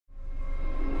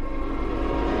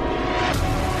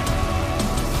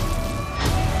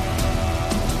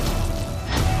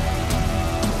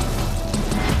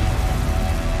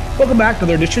Welcome back to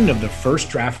another edition of the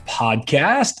First Draft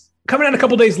Podcast. Coming out a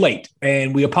couple days late,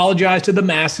 and we apologize to the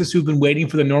masses who've been waiting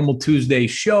for the normal Tuesday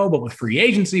show, but with free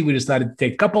agency, we decided to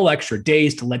take a couple extra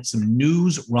days to let some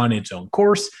news run its own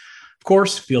course. Of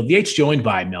course, Field Yates joined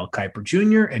by Mel Kiper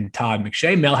Jr. and Todd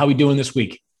McShay. Mel, how are we doing this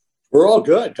week? We're all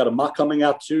good. Got a mock coming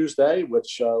out Tuesday,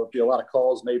 which will be a lot of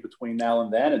calls made between now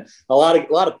and then, and a lot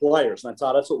of players. And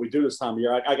Todd, that's what we do this time of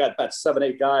year. I got about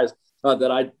 7-8 guys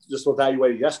that I just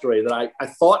evaluated yesterday that I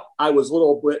thought I was a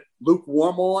little bit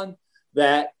lukewarm on.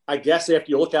 That I guess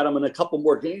after you look at them in a couple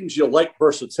more games, you'll like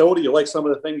versatility. You like some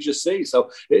of the things you see.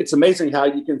 So it's amazing how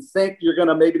you can think you're going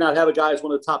to maybe not have a guy as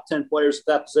one of the top 10 players at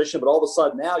that position, but all of a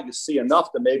sudden now you see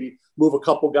enough to maybe move a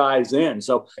couple guys in.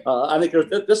 So I think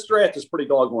this draft is pretty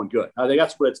doggone good. I think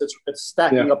that's what it's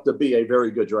stacking up to be a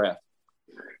very good draft.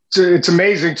 It's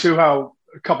amazing too how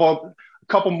a couple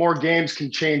more games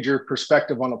can change your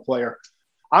perspective on a player.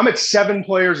 I'm at 7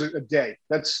 players a day.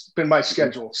 That's been my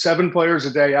schedule. 7 players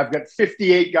a day. I've got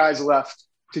 58 guys left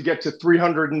to get to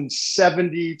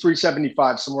 370,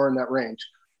 375, somewhere in that range.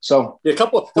 So a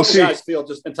couple guys feel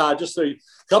just, and Todd, just a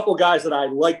couple of guys that I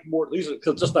like more, these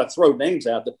are just not throw names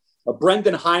out there.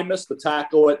 Brendan Hymas, the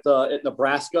tackle at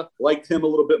Nebraska, liked him a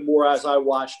little bit more as I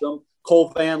watched him.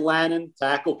 Cole Van Lanen,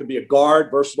 tackle, could be a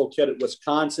guard, versatile kid at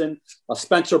Wisconsin.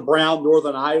 Spencer Brown,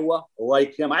 Northern Iowa,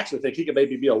 like him. I actually think he could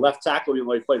maybe be a left tackle, even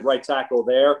though he played right tackle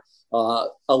there.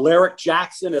 Alaric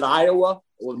Jackson at Iowa,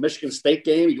 with the Michigan State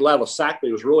game. He allowed a sack, but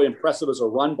he was really impressive as a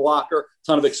run blocker,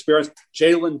 ton of experience.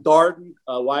 Jalen Darden,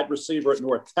 wide receiver at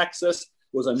North Texas,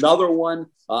 was another one.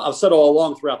 I've said all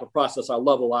along throughout the process, I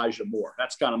love Elijah Moore.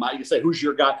 That's kind of you can say, who's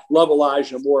your guy? Love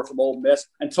Elijah Moore from Ole Miss.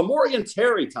 And Tamorrion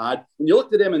Terry, Todd, when you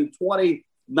looked at him in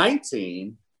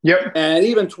 2019 and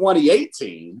even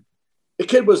 2018, the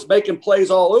kid was making plays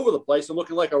all over the place and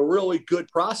looking like a really good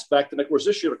prospect. And of course,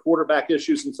 this year, the quarterback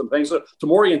issues and some things. So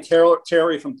Tamorrion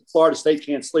Terry from Florida State,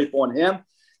 can't sleep on him.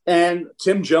 And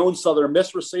Tim Jones, Southern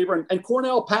Miss receiver, and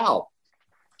Cornell Powell.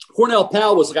 Cornell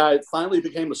Powell was the guy that finally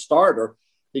became a starter.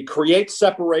 He creates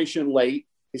separation late.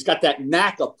 He's got that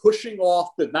knack of pushing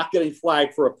off but not getting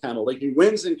flagged for a penalty. He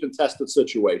wins in contested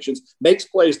situations, makes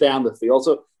plays down the field.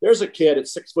 So there's a kid at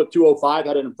 6'2",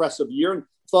 had an impressive year and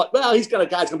thought, well, he's got a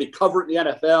guy that's going to be covered in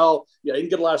the NFL. He can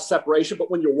get a lot of separation. But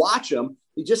when you watch him,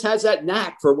 he just has that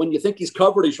knack for when you think he's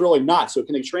covered, he's really not. So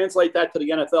can he translate that to the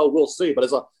NFL? We'll see. But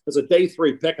as a day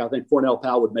 3 pick, I think Cornell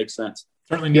Powell would make sense.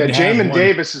 Jamin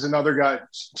Davis is another guy.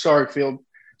 Sorry, Field.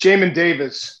 Jamin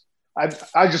Davis.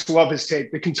 I just love his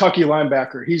tape. The Kentucky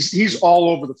linebacker. He's all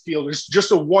over the field. He's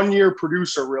just a 1-year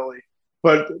producer, really.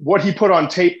 But what he put on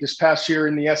tape this past year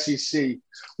in the SEC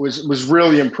was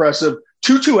really impressive.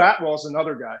 Tutu Atwell is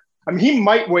another guy. I mean, he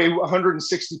might weigh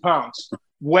 160 pounds,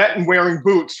 wet and wearing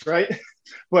boots, right?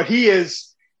 But he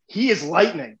is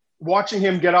lightning. Watching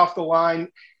him get off the line,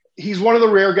 he's one of the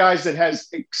rare guys that has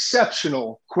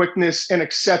exceptional quickness and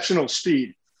exceptional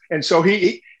speed. And so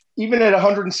he even at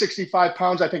 165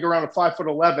 pounds, I think around a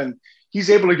 5'11", he's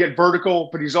able to get vertical,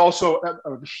 but he's also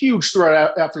a huge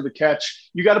threat after the catch.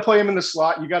 You got to play him in the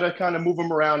slot. You got to kind of move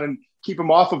him around and keep him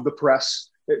off of the press.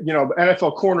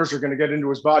 NFL corners are going to get into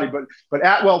his body, but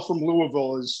Atwell from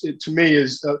Louisville to me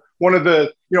one of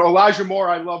the, Elijah Moore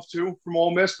I love too from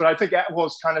Ole Miss, but I think Atwell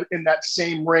is kind of in that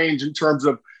same range in terms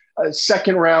of early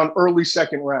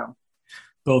second round.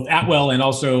 Both Atwell and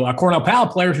also Cornell Powell,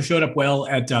 players who showed up well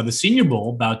at the Senior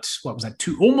Bowl about,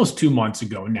 almost 2 months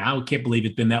ago now. I can't believe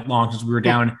it's been that long since we were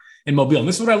down in Mobile. And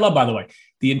this is what I love, by the way.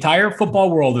 The entire football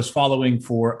world is following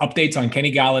for updates on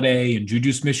Kenny Galladay and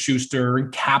Juju Smith-Schuster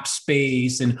and cap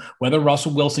space and whether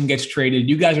Russell Wilson gets traded.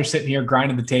 You guys are sitting here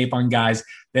grinding the tape on guys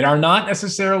that are not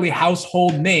necessarily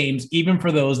household names, even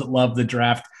for those that love the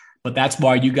draft. But that's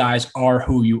why you guys are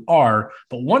who you are.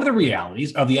 But one of the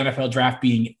realities of the NFL draft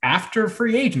being after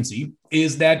free agency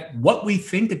is that what we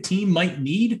think a team might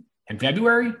need in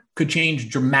February could change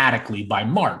dramatically by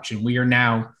March. And we are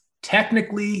now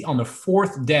technically on the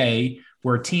 4th day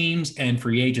where teams and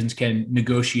free agents can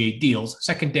negotiate deals,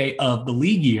 2nd day of the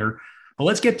league year. But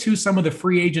let's get to some of the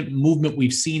free agent movement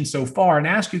we've seen so far and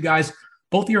ask you guys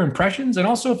both your impressions and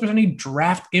also if there's any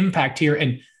draft impact here.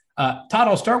 And Todd,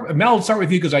 Mel, I'll start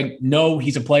with you because I know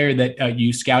he's a player that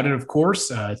you scouted, of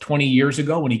course, 20 years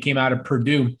ago when he came out of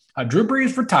Purdue. Drew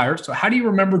Brees retired. So how do you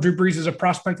remember Drew Brees as a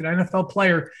prospect and NFL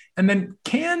player? And then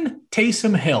can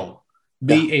Taysom Hill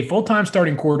be a full-time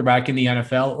starting quarterback in the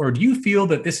NFL, or do you feel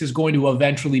that this is going to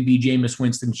eventually be Jameis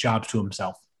Winston's jobs to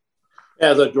himself?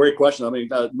 Yeah, that's a great question. I mean,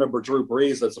 remember Drew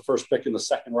Brees? That's the first pick in the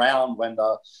second round when,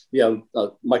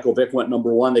 Michael Vick went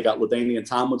number one. They got LaDainian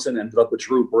Tomlinson, ended up with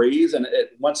Drew Brees. And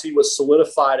once he was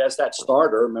solidified as that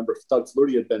starter, remember Doug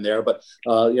Flutie had been there, but,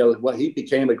 he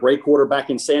became a great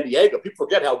quarterback in San Diego. People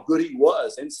forget how good he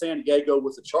was in San Diego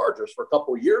with the Chargers for a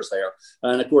couple of years there.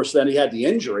 And, of course, then he had the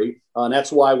injury. And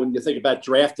that's why when you think about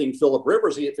drafting Phillip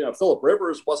Rivers, Phillip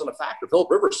Rivers wasn't a factor. Phillip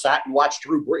Rivers sat and watched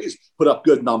Drew Brees put up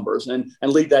good numbers and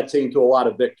lead that team to a lot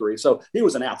of victory. So he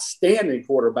was an outstanding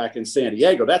quarterback in San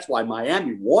Diego. That's why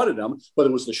Miami wanted him, but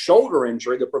it was the shoulder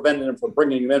injury that prevented him from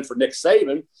bringing him in for Nick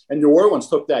Saban. And New Orleans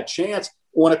took that chance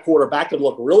on a quarterback that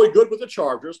looked really good with the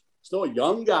Chargers, still a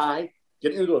young guy,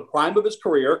 getting into the prime of his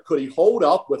career. Could he hold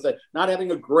up with it, not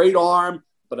having a great arm,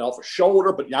 but off a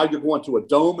shoulder, but now you're going to a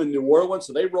dome in New Orleans.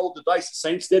 So they rolled the dice. The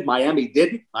Saints did. Miami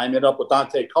didn't. I ended up with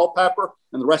Dante Culpepper,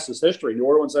 and the rest is history. New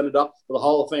Orleans ended up with a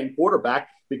Hall of Fame quarterback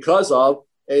because of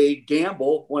a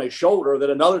gamble on a shoulder that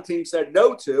another team said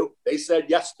no to. They said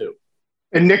yes to.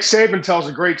 And Nick Saban tells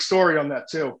a great story on that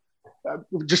too.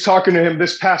 Just talking to him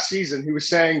this past season, he was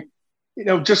saying,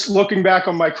 just looking back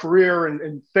on my career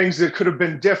and things that could have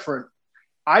been different,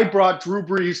 I brought Drew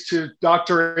Brees to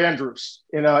Dr. Andrews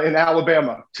in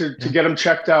Alabama to get him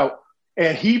checked out.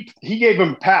 And he gave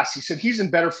him a pass. He said, he's in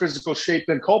better physical shape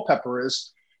than Culpepper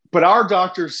is. But our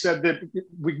doctors said that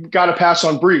we got to pass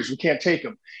on Brees. We can't take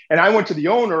him. And I went to the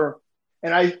owner,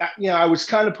 and I was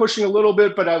kind of pushing a little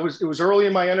bit, but it was early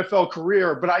in my NFL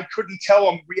career, but I couldn't tell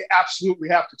him we absolutely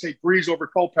have to take Brees over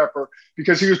Culpepper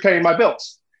because he was paying my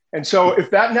bills. And so if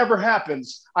that never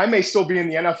happens, I may still be in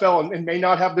the NFL and may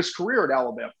not have this career at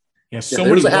Alabama. Yeah, so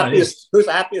who's the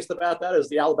happiest about that is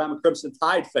the Alabama Crimson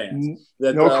Tide fans.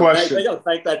 No question. They got to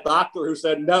thank that doctor who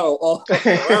said no.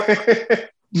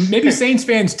 Maybe Saints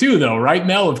fans too, though, right,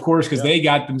 Mel? Of course, because they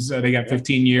got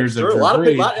 15 years of. A lot of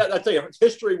people. I tell you,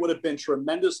 history would have been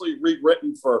tremendously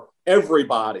rewritten for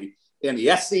everybody in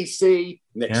the SEC,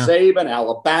 Nick Saban,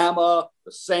 Alabama,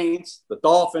 the Saints, the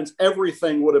Dolphins.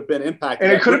 Everything would have been impacted.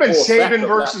 And it could have been Saban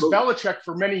versus Belichick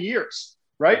for many years,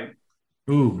 right?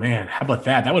 Ooh, man, how about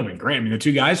that? That would have been great. I mean, the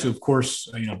two guys who, of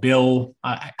course, Bill,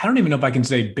 I don't even know if I can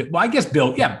say, well, I guess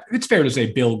Bill, yeah, it's fair to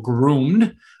say Bill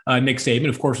groomed Nick Saban,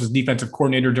 of course, was defensive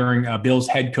coordinator during Bill's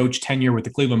head coach tenure with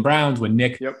the Cleveland Browns when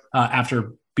Nick,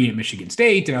 after being at Michigan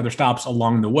State and other stops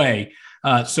along the way.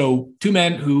 So two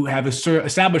men who have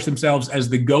established themselves as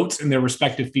the GOATs in their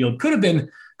respective field, could have been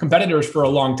competitors for a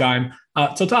long time.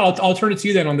 So Todd, I'll turn it to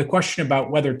you then on the question about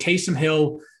whether Taysom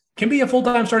Hill can be a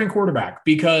full-time starting quarterback,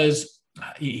 because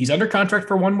he's under contract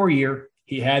for one more year.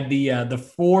 He had the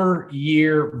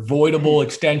 4-year voidable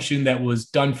extension that was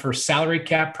done for salary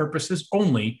cap purposes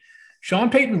only. Sean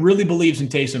Payton really believes in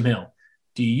Taysom Hill.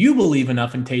 Do you believe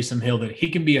enough in Taysom Hill that he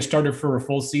can be a starter for a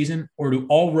full season, or do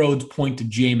all roads point to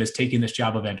Jameis taking this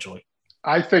job eventually?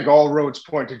 I think all roads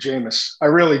point to Jameis. I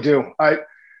really do.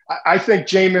 I think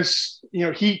Jameis,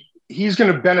 he's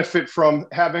going to benefit from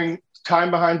having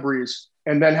time behind Brees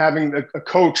and then having a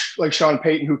coach like Sean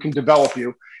Payton who can develop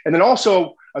you. And then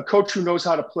also a coach who knows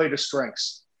how to play to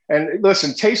strengths. And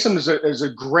listen, Taysom is a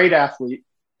great athlete,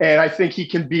 and I think he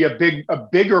can be a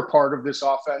bigger part of this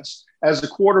offense as a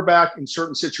quarterback in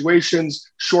certain situations,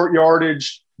 short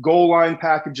yardage, goal line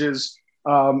packages,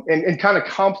 and kind of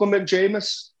complement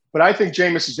Jameis. But I think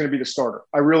Jameis is going to be the starter.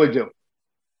 I really do.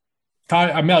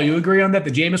 Todd, Mel, you agree on that?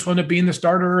 The Jameis will end up being the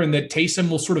starter, and that Taysom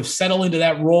will sort of settle into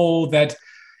that role that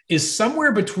is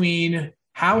somewhere between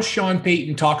how Sean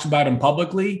Payton talks about him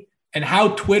publicly and how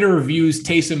Twitter views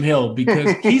Taysom Hill,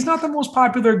 because he's not the most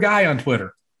popular guy on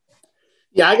Twitter.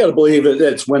 Yeah, I got to believe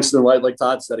it's Winston, like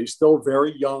Todd said. He's still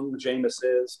very young, Jameis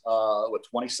is, with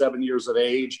 27 years of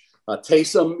age.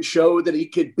 Taysom showed that he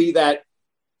could be that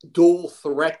dual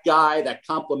threat guy, that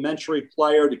complementary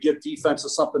player to give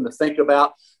defenses something to think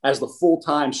about as the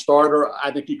full-time starter.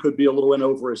 I think he could be a little in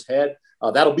over his head.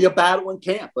 That'll be a battle in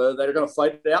camp. They're going to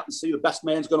fight it out and see the best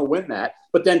man's going to win that.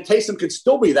 But then Taysom can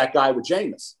still be that guy with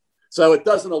Jameis. So it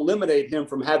doesn't eliminate him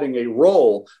from having a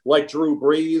role like Drew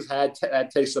Brees had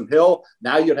Taysom Hill.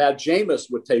 Now you'd have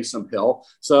Jameis with Taysom Hill.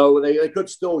 So they could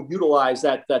still utilize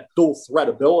that dual threat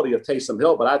ability of Taysom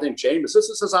Hill. But I think Jameis, this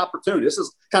is his opportunity. This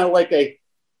is kind of like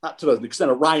not to the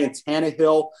extent of Ryan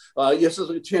Tannehill. This is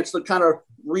a chance to kind of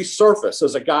resurface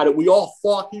as a guy that we all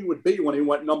thought he would be when he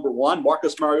went number one.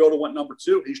 Marcus Mariota went number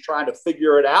two. He's trying to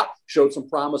figure it out, showed some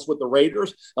promise with the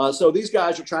Raiders. So these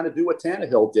guys are trying to do what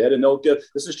Tannehill did, and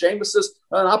this is Jameis's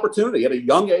an opportunity at a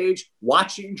young age.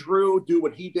 Watching Drew do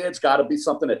what he did has got to be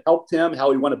something that helped him,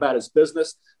 how he went about his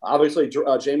business. Obviously,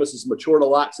 Jameis has matured a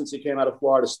lot since he came out of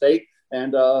Florida State.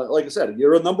 And like I said,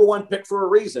 you're a number one pick for a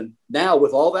reason. Now,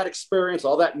 with all that experience,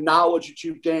 all that knowledge that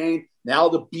you've gained, now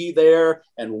to be there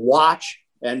and watch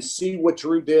and see what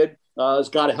Drew did has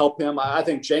got to help him. I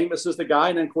think Jameis is the guy,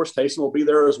 and then, of course, Taysom will be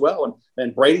there as well.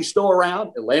 And Brady's still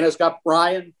around. Atlanta's got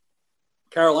Brian.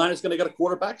 Carolina's going to get a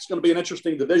quarterback. It's going to be an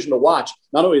interesting division to watch,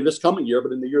 not only this coming year,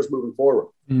 but in the years moving forward.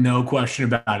 No question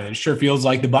about it. It sure feels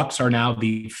like the Bucs are now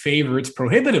the favorites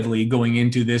prohibitively going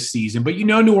into this season. But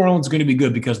New Orleans is going to be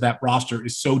good because that roster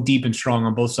is so deep and strong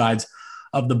on both sides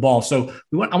of the ball. So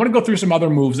I want to go through some other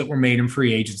moves that were made in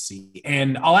free agency.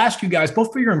 And I'll ask you guys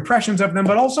both for your impressions of them,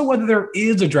 but also whether there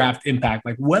is a draft impact,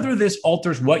 like whether this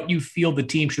alters what you feel the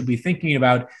team should be thinking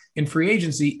about in free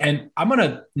agency. And I'm going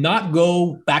to not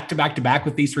go back to back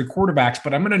with these three quarterbacks,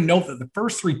 but I'm going to note that the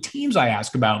first three teams I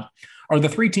ask about are the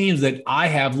three teams that I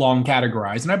have long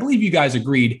categorized. And I believe you guys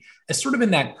agreed as sort of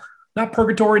in that, not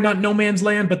purgatory, not no man's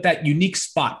land, but that unique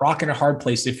spot, rock in a hard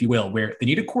place, if you will, where they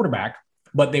need a quarterback,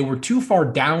 but they were too far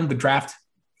down the draft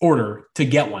order to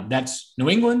get one. That's New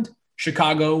England,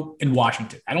 Chicago, and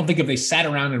Washington. I don't think if they sat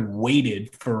around and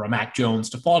waited for a Mac Jones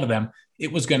to fall to them,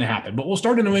 it was going to happen. But we'll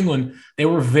start in New England. They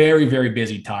were very, very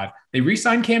busy, Todd. They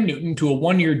re-signed Cam Newton to a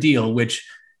one-year deal, which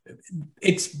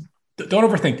don't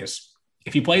overthink this.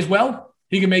 If he plays well,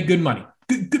 he can make good money.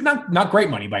 Good, not great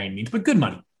money by any means, but good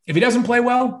money. If he doesn't play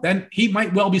well, then he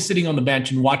might well be sitting on the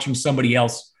bench and watching somebody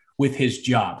else with his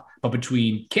job. But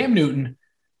between Cam Newton,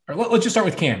 or let's just start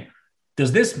with Cam.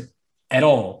 Does this at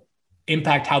all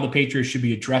impact how the Patriots should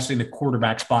be addressing the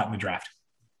quarterback spot in the draft?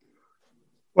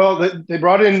 Well, they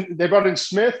brought in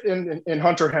Smith and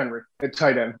Hunter Henry at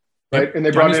tight end, right? Yep. And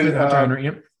they Johnny brought in Smith, Hunter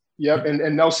Henry, yep,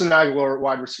 and Nelson Aguilar at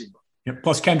wide receiver. Yep.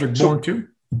 Plus Kendrick Bourne too.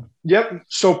 Yep.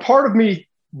 So part of me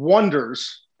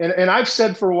wonders, and I've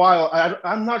said for a while,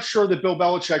 I'm not sure that Bill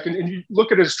Belichick, and you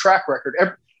look at his track record,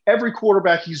 every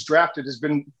quarterback he's drafted has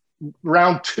been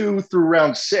round 2 through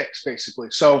round 6, basically.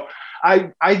 So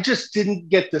I just didn't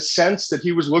get the sense that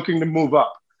he was looking to move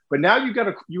up. But now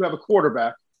you have a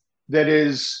quarterback that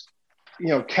is,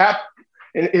 cap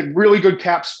in a really good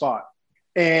cap spot.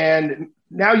 And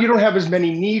now you don't have as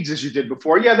many needs as you did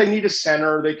before. Yeah, they need a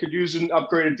center. They could use an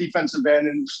upgraded defensive end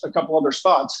and a couple other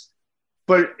spots.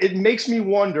 But it makes me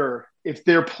wonder if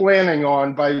they're planning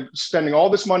on, by spending all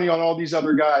this money on all these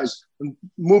other guys,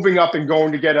 moving up and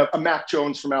going to get a Mac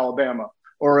Jones from Alabama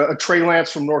or a Trey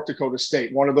Lance from North Dakota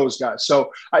State, one of those guys.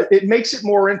 So it makes it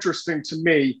more interesting to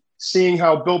me seeing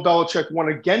how Bill Belichick went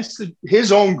against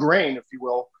his own grain, if you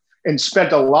will, and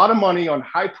spent a lot of money on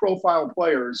high-profile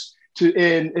players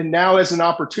and now as an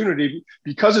opportunity,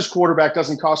 because his quarterback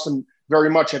doesn't cost him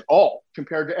very much at all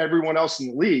compared to everyone else in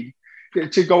the league,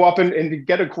 to go up and to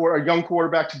get a young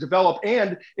quarterback to develop.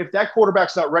 And if that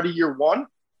quarterback's not ready year 1,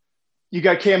 you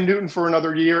got Cam Newton for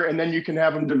another year, and then you can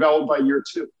have him develop by year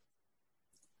 2.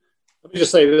 Let me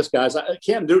just say this, guys.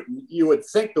 Cam Newton, you would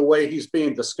think the way he's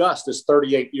being discussed is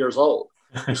 38 years old.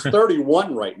 He's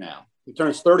 31 right now. He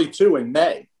turns 32 in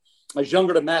May. He's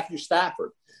younger than Matthew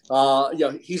Stafford.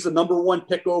 He's the number 1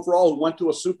 pick overall who went to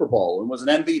a Super Bowl and was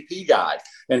an MVP guy.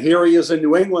 And here he is in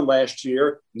New England last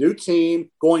year, new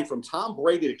team, going from Tom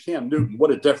Brady to Cam Newton.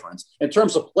 What a difference in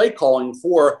terms of play calling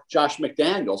for Josh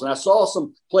McDaniels. And I saw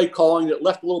some play calling that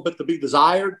left a little bit to be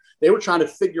desired. They were trying to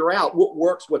figure out what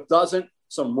works, what doesn't.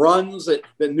 Some runs that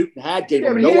Newton had gave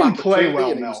him no opportunity. Play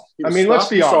well, let's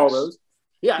be honest.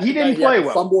 Yeah, he didn't play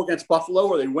well. Fumble against Buffalo,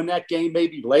 or they win that game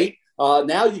maybe late.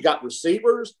 Now you got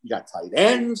receivers, you got tight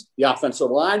ends. The offensive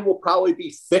line will probably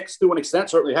be fixed to an extent,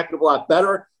 certainly a heck of a lot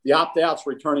better. The opt-outs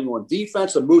returning on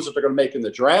defense, the moves that they're going to make in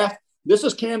the draft. This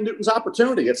is Cam Newton's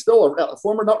opportunity. It's still a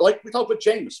former, like we talked with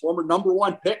Jameis, former number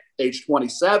 1 pick, age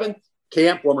 27.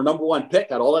 Cam, former number 1 pick,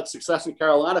 had all that success in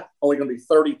Carolina, only going to be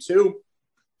 32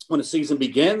 when the season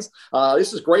begins.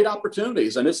 This is great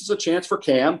opportunities, and this is a chance for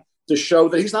Cam to show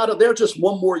that he's not there just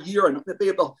one more year and be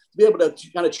able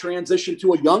to kind of transition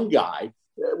to a young guy.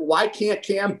 Why can't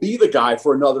Cam be the guy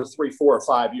for another 3, 4, or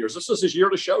 5 years? This is his year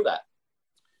to show that.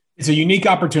 It's a unique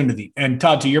opportunity. And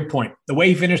Todd, to your point, the way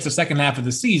he finished the second half of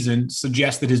the season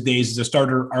suggests that his days as a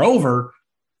starter are over.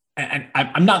 And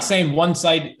I'm not saying one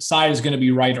side is going to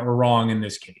be right or wrong in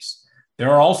this case. There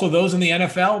are also those in the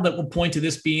NFL that will point to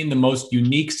this being the most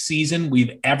unique season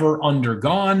we've ever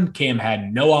undergone. Cam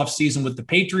had no offseason with the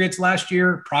Patriots last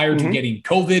year. Prior to getting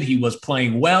COVID, he was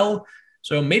playing well.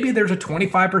 So maybe there's a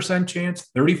 25% chance,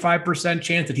 35%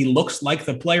 chance that he looks like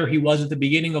the player he was at the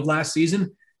beginning of last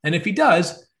season. And if he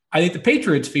does, I think the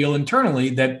Patriots feel internally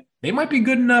that they might be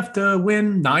good enough to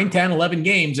win 9, 10, 11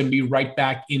 games and be right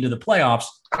back into the playoffs.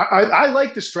 I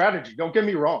like the strategy. Don't get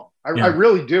me wrong. I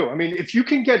really do. I mean, if you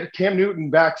can get Cam Newton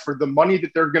back for the money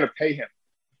that they're going to pay him,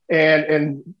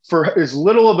 and for as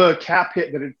little of a cap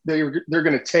hit that they're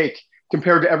going to take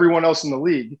compared to everyone else in the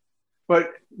league. But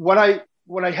what I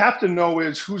have to know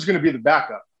is who's going to be the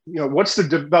backup. What's the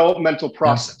developmental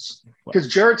process? Because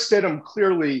Jarrett Stidham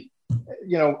clearly,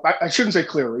 I shouldn't say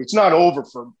clearly, it's not over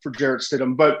for Jarrett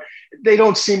Stidham, but they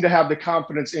don't seem to have the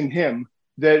confidence in him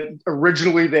that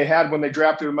originally they had when they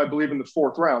drafted him, I believe, in the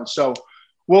 4th round. So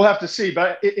we'll have to see.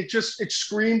 But it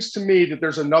screams to me that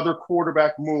there's another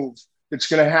quarterback move that's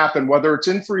going to happen, whether it's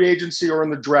in free agency or in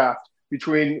the draft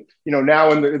between,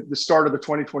 now and the start of the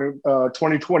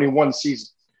 2021 season.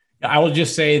 I will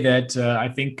just say that I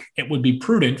think it would be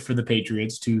prudent for the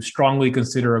Patriots to strongly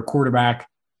consider a quarterback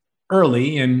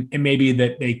early, and maybe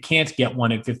that they can't get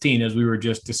one at 15, as we were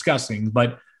just discussing.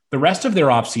 But the rest of their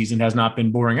offseason has not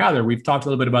been boring either. We've talked a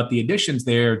little bit about the additions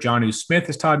there. Jonnu Smith,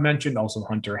 as Todd mentioned, also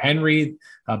Hunter Henry,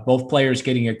 both players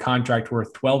getting a contract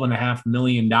worth $12.5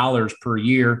 million per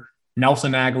year.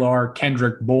 Nelson Aguilar,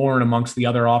 Kendrick Bourne, amongst the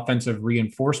other offensive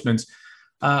reinforcements.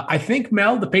 I think,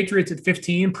 Mel, the Patriots at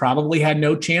 15 probably had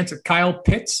no chance at Kyle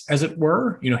Pitts, as it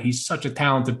were. He's such a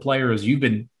talented player, as you've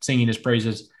been singing his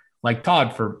praises like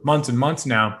Todd for months and months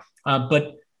now.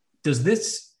 But does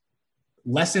this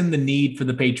lessen the need for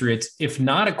the Patriots, if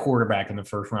not a quarterback in the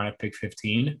first round at pick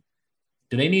 15?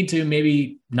 Do they need to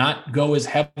maybe not go as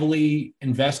heavily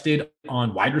invested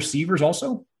on wide receivers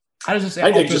also? How does this?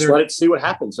 I think just let it see what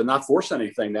happens and not force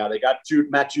anything. Now they got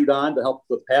Matt Judon to help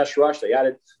with pass rush. They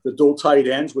added the dual tight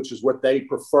ends, which is what they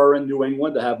prefer in New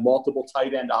England, to have multiple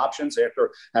tight end options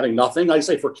after having nothing. I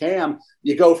say for Cam,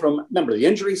 you go from, remember the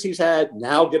injuries he's had,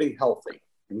 now getting healthy.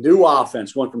 New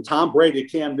offense, going from Tom Brady to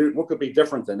Cam Newton. What could be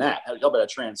different than that? How about a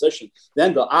transition?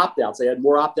 Then the opt-outs. They had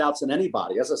more opt-outs than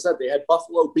anybody. As I said, they had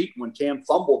Buffalo beaten when Cam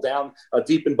fumbled down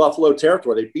deep in Buffalo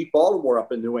territory. They beat Baltimore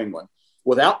up in New England.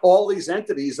 Without all these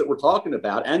entities that we're talking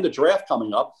about and the draft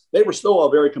coming up, they were still a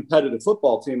very competitive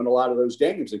football team in a lot of those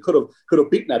games and could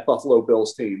have beaten that Buffalo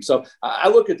Bills team. So I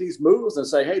look at these moves and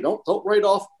say, hey, don't write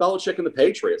off Belichick and the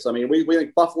Patriots. I mean, we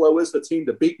think Buffalo is the team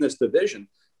to beat in this division.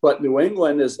 But New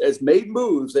England has made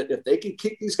moves that if they can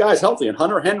keep these guys healthy, and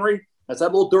Hunter Henry has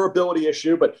that little durability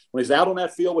issue, but when he's out on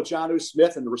that field with Jonnu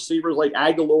Smith and the receivers like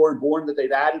Aguilar and Bourne that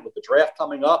they've added with the draft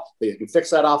coming up, they can fix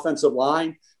that offensive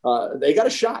line. They got a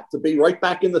shot to be right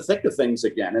back in the thick of things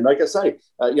again. And like I say,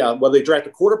 whether they draft a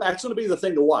quarterback, it's going to be the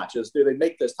thing to watch. Is do they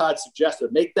make this, Todd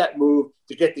suggested, make that move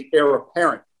to get the heir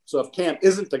apparent. So if Cam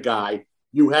isn't the guy,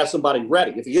 you have somebody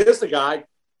ready. If he is the guy,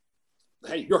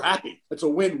 hey, you're happy. It's a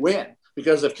win-win.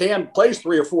 Because if Cam plays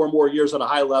 3 or 4 more years at a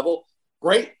high level,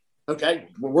 great. Okay,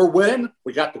 we're winning.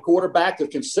 We got the quarterback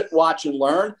that can sit, watch, and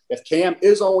learn. If Cam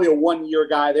is only a 1-year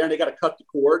guy there and they got to cut the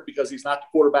cord because he's not the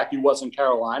quarterback he was in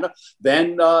Carolina,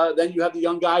 then you have the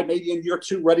young guy maybe in year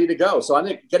 2 ready to go. So I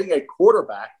think getting a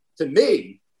quarterback, to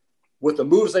me, with the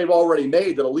moves they've already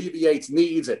made that alleviates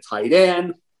needs at tight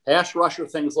end, pass rusher,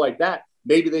 things like that,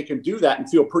 maybe they can do that and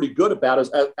feel pretty good about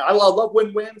it. I love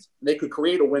win-wins. They could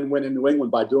create a win-win in New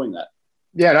England by doing that.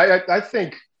 Yeah, and I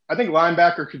think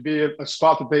linebacker could be a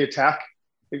spot that they attack.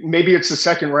 Maybe it's the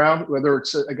 2nd round, whether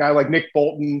it's a guy like Nick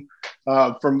Bolton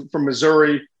from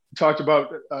Missouri. We talked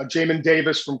about Jamin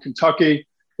Davis from Kentucky.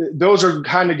 Those are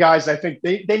kind of guys I think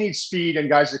they need speed and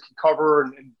guys that can cover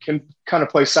and can kind of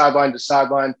play sideline to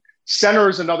sideline. Center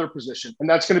is another position, and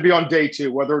that's going to be on day 2,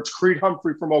 whether it's Creed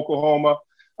Humphrey from Oklahoma.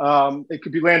 It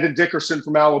could be Landon Dickerson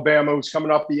from Alabama, who's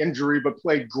coming off the injury but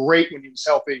played great when he was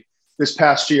healthy this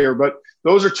past year. But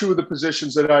those are 2 of the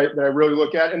positions that I really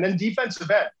look at. And then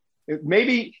defensive end.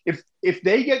 Maybe if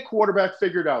they get quarterback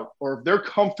figured out, or if they're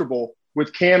comfortable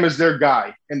with Cam as their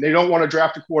guy and they don't want to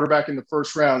draft a quarterback in the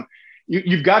 1st round,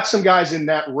 you've got some guys in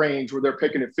that range where they're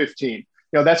picking at 15.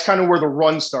 That's kind of where the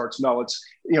run starts, Mel. It's,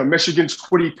 Michigan's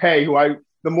Kwity Paye,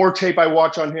 the more tape I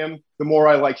watch on him, the more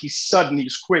I like. He's sudden,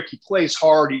 he's quick, he plays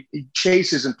hard, he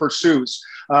chases and pursues.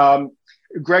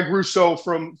 Greg Rousseau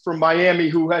from Miami,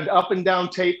 who had up and down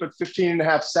tape at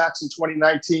 15.5 sacks in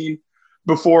 2019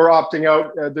 before opting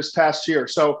out this past year.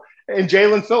 So, and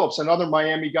Jalen Phillips, another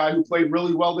Miami guy who played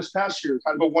really well this past year,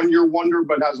 kind of a 1-year wonder,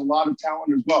 but has a lot of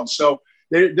talent as well. So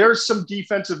there's some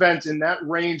defensive ends in that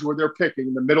range where they're picking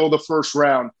in the middle of the 1st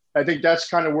round. I think that's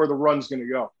kind of where the run's going to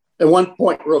go. At one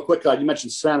point, real quick, you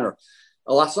mentioned center.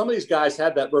 Some of these guys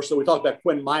had that verse. So we talked about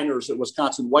Quinn Miners at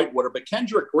Wisconsin Whitewater, but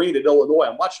Kendrick Green at Illinois.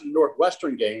 I'm watching the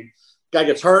Northwestern game. Guy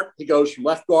gets hurt. He goes from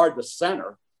left guard to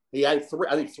center. He had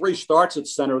 3 starts at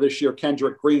center this year.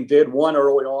 Kendrick Green did, 1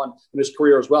 early on in his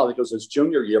career as well. I think it was his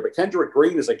junior year. But Kendrick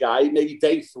Green is a guy, maybe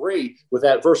day 3, with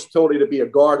that versatility to be a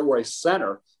guard or a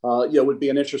center, would be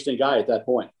an interesting guy at that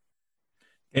point.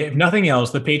 If nothing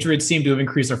else, the Patriots seem to have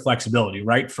increased their flexibility,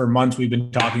 right? For months, we've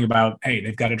been talking about, hey,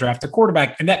 they've got to draft a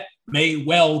quarterback, and that may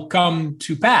well come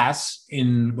to pass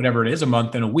in whatever it is, a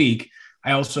month and a week.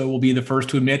 I also will be the first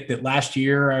to admit that last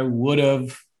year I would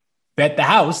have bet the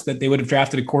house that they would have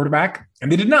drafted a quarterback,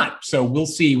 and they did not. So we'll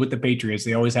see with the Patriots.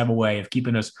 They always have a way of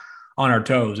keeping us on our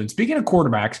toes. And speaking of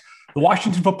quarterbacks, the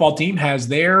Washington football team has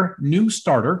their new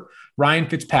starter, Ryan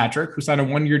Fitzpatrick, who signed a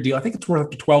one-year deal. I think it's worth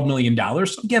up to $12 million.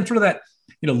 So again, sort of that,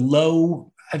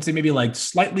 low, I'd say maybe like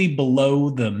slightly below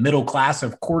the middle class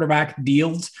of quarterback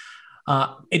deals.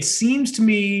 It seems to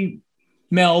me,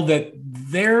 Mel, that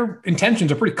their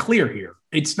intentions are pretty clear here.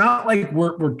 It's not like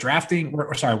we're signing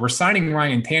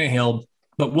Ryan Tannehill,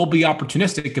 but we'll be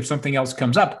opportunistic if something else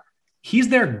comes up. He's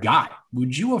their guy.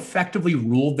 Would you effectively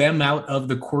rule them out of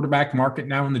the quarterback market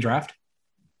now in the draft?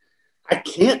 I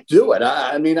can't do it.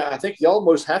 I mean, I think you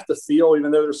almost have to feel,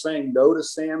 even though they're saying no to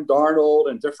Sam Darnold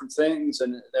and different things,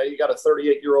 and you got a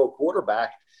 38-year-old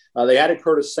quarterback. They added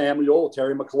Curtis Samuel,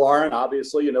 Terry McLaurin.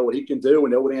 Obviously, you know what he can do. We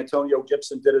know what Antonio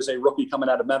Gibson did as a rookie coming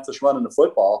out of Memphis running the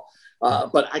football.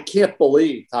 But I can't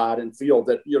believe, Todd and Field,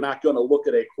 that you're not going to look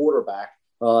at a quarterback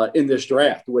in this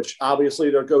draft, which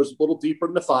obviously there goes a little deeper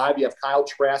into 5. You have Kyle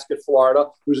Trask at Florida,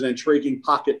 who's an intriguing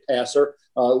pocket passer.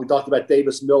 We talked about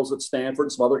Davis Mills at Stanford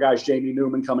and some other guys, Jamie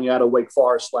Newman coming out of Wake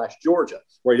Forest / Georgia,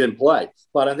 where he didn't play.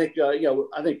 But I think,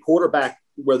 I think quarterback,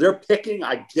 where they're picking,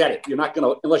 I get it. You're not going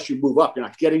to, unless you move up, you're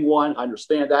not getting one. I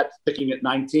understand that. Picking at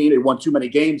 19, they won too many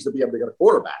games to be able to get a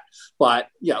quarterback. But,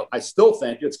 I still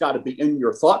think it's got to be in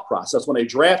your thought process. When they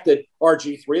drafted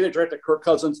RG3, they drafted Kirk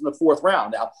Cousins in the 4th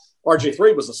round. Now,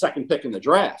 RG3 was the second pick in the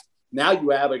draft. Now you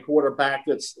have a quarterback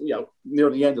that's, near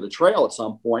the end of the trail at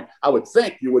some point. I would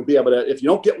think you would be able to, if you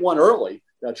don't get one early,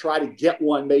 try to get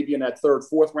one maybe in that 3rd,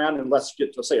 4th round, and let's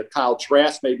get to, say, a Kyle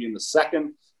Trask maybe in the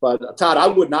 2nd. But, Todd, I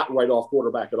would not write off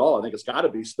quarterback at all. I think it's got to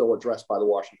be still addressed by the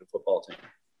Washington football team.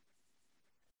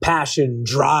 Passion,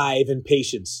 drive, and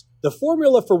patience. The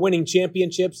formula for winning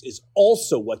championships is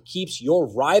also what keeps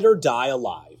your ride or die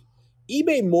alive.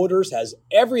 eBay Motors has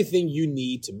everything you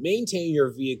need to maintain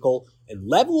your vehicle and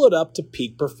level it up to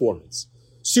peak performance.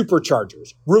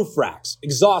 Superchargers, roof racks,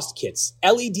 exhaust kits,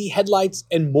 LED headlights,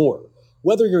 and more.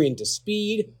 Whether you're into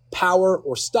speed, power,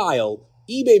 or style,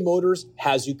 eBay Motors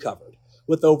has you covered.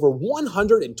 With over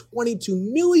 122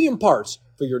 million parts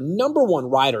for your number one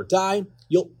ride or die,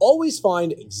 you'll always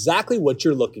find exactly what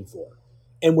you're looking for.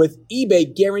 And with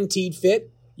eBay Guaranteed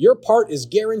Fit, your part is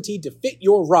guaranteed to fit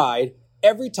your ride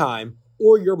every time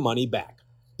or your money back.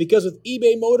 Because with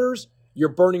eBay Motors, you're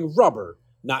burning rubber,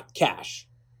 not cash.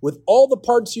 With all the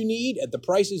parts you need at the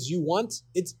prices you want,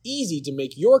 it's easy to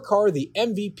make your car the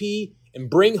MVP and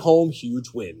bring home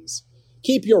huge wins.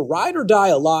 Keep your ride or die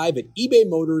alive at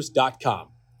ebaymotors.com.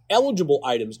 Eligible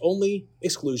items only.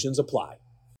 Exclusions apply.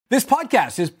 This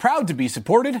podcast is proud to be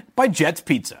supported by Jets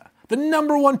Pizza, the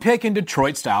 #1 pick in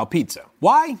Detroit-style pizza.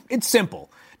 Why? It's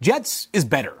simple. Jets is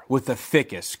better. With the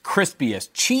thickest,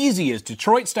 crispiest, cheesiest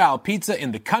Detroit-style pizza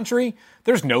in the country,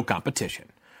 there's no competition.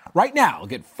 Right now,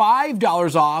 get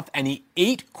 $5 off any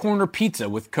 8-corner pizza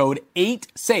with code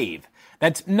 8SAVE.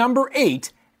 That's number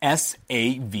 8,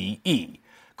 SAVE.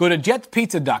 Go to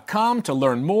jetspizza.com to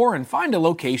learn more and find a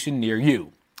location near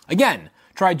you. Again,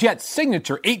 try Jet's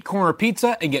signature 8-corner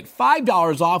pizza and get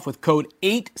 $5 off with code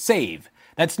 8SAVE.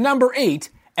 That's number 8,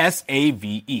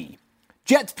 SAVE.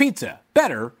 Jet's Pizza,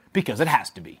 better because it has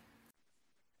to be.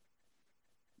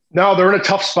 No, they're in a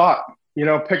tough spot.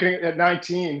 Picking at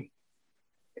 19.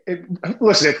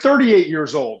 Listen, at 38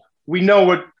 years old, we know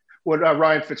what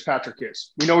Ryan Fitzpatrick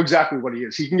is. We know exactly what he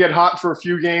is. He can get hot for a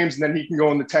few games, and then he can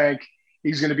go in the tank.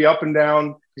 He's going to be up and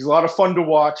down. He's a lot of fun to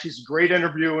watch. He's a great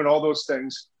interview and all those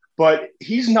things. But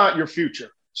he's not your future.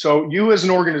 So you as an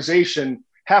organization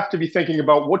have to be thinking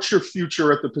about what's your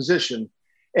future at the position.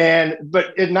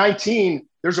 But at 19,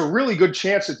 there's a really good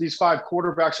chance that these 5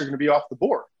 quarterbacks are going to be off the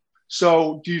board.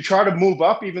 So do you try to move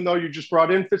up, even though you just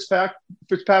brought in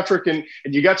Fitzpatrick and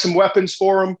you got some weapons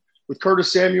for him with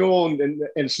Curtis Samuel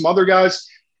and some other guys?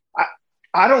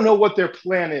 I don't know what their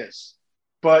plan is,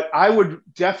 but I would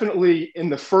definitely in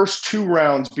the first 2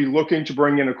 rounds be looking to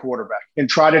bring in a quarterback and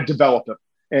try to develop him.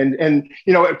 And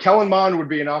Kellen Mond would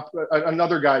be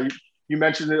another guy. You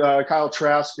mentioned Kyle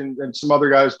Trask and some other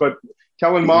guys, but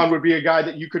Kellen Mond would be a guy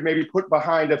that you could maybe put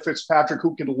behind a Fitzpatrick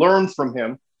who can learn from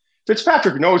him.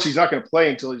 Fitzpatrick knows he's not going to play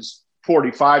until he's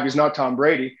 45. He's not Tom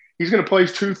Brady. He's going to play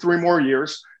 2-3 more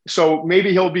years. So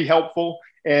maybe he'll be helpful,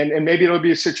 and maybe it'll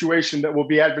be a situation that will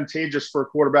be advantageous for a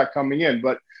quarterback coming in.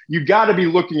 But you got to be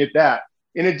looking at that.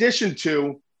 In addition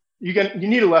to, you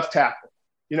need a left tackle,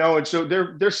 and so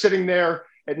they're sitting there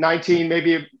at 19.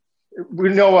 Maybe We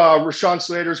know Rashawn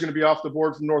Slater is going to be off the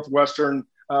board from Northwestern.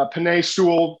 Penei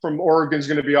Sewell from Oregon is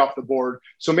going to be off the board.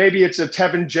 So maybe it's a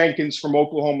Tevin Jenkins from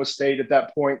Oklahoma State at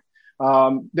that point.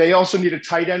 They also need a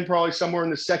tight end probably somewhere in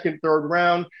the second, third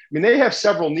round. I mean, they have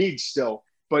several needs still.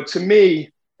 But to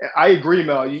me, I agree,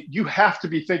 Mel. You have to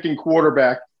be thinking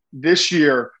quarterback this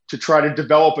year to try to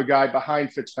develop a guy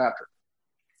behind Fitzpatrick.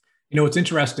 You know, what's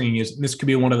interesting is this could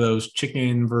be one of those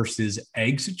chicken versus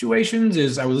egg situations.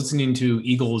 Is I was listening to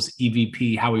Eagles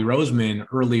EVP Howie Roseman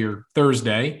earlier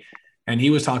Thursday, and he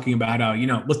was talking about how,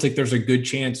 looks like there's a good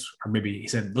chance, or maybe he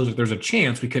said, looks like there's a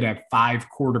chance we could have 5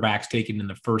 quarterbacks taken in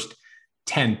the first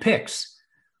 10 picks,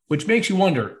 which makes you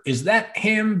wonder, is that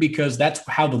him because that's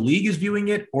how the league is viewing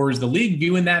it? Or is the league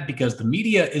viewing that because the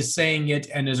media is saying it?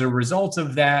 And as a result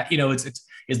of that,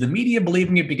 is the media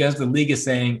believing it because the league is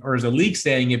saying, or is the league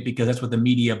saying it because that's what the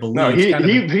media believes? No,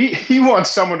 he wants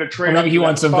someone to trade. Maybe he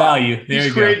wants some value.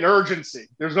 He's creating urgency.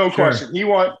 There's no question. He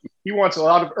wants a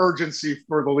lot of urgency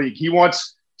for the league. He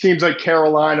wants teams like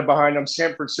Carolina behind him,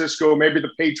 San Francisco, maybe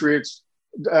the Patriots,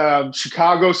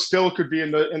 Chicago still could be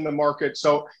in the market.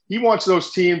 So he wants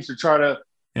those teams to try to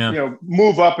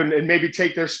move up and maybe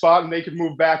take their spot, and they could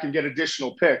move back and get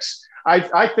additional picks.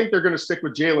 I think they're going to stick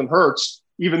with Jalen Hurts,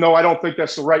 even though I don't think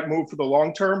that's the right move for the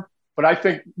long term. But I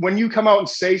think when you come out and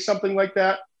say something like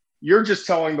that, you're just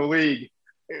telling the league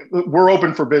we're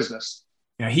open for business.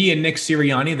 Yeah, he and Nick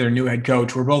Sirianni, their new head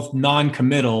coach, were both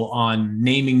non-committal on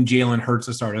naming Jalen Hurts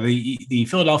a starter. The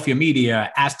Philadelphia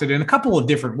media asked it in a couple of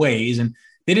different ways, and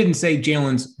they didn't say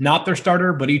Jalen's not their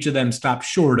starter, but each of them stopped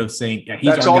short of saying, yeah,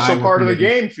 he's That's also part of the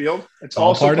game, Field. It's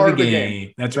also part of the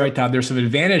game. That's right, Todd. There's some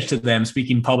advantage to them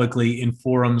speaking publicly in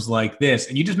forums like this.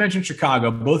 And you just mentioned Chicago.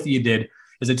 Both of you did,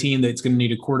 as a team that's going to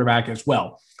need a quarterback as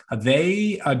well.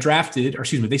 They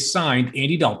signed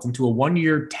Andy Dalton to a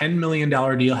 1-year, $10 million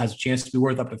deal, has a chance to be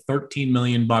worth up to $13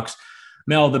 million.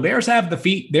 Mel, the Bears have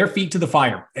their feet to the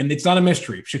fire, and it's not a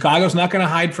mystery. Chicago's not going to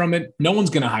hide from it. No one's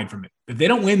going to hide from it. If they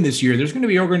don't win this year, there's going to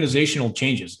be organizational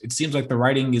changes. It seems like the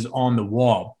writing is on the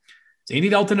wall. Is Andy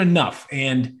Dalton enough?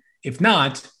 And if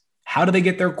not, how do they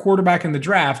get their quarterback in the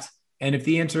draft? And if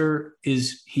the answer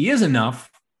is he is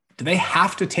enough, do they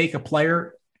have to take a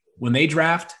player when they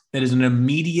draft that is an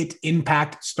immediate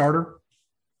impact starter?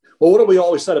 Well, what have we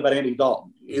always said about Andy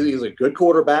Dalton? He's a good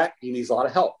quarterback. He needs a lot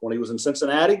of help. When he was in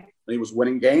Cincinnati, when he was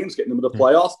winning games, getting them to the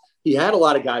playoffs, he had a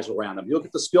lot of guys around him. You look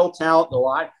at the skill, talent, the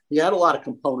line, he had a lot of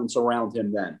components around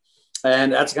him then.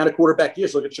 And that's the kind of quarterback he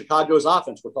is. Look at Chicago's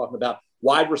offense. We're talking about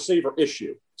wide receiver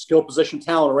issue, skill position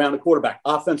talent around the quarterback,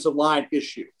 offensive line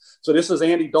issue. So this is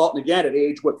Andy Dalton again at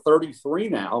age, 33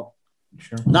 now.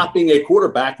 Sure. Not being a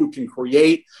quarterback who can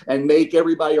create and make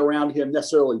everybody around him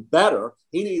necessarily better.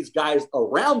 He needs guys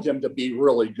around him to be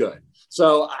really good.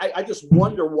 So I just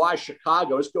wonder why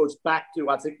Chicago, this goes back to,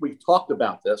 I think we talked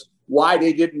about this, why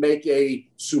they didn't make a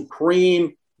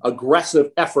supreme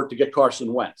aggressive effort to get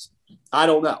Carson Wentz. I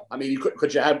don't know. I mean,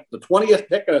 could you have the 20th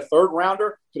pick and a third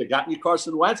rounder? Could have gotten you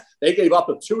Carson Wentz. They gave up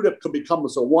a 2 that could become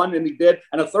a 1, and he did,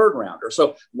 and a third rounder.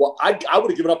 So I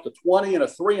would have given up the 20 and a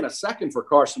 3 and a second for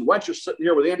Carson Wentz. You're sitting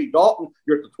here with Andy Dalton.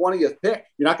 You're at the 20th pick.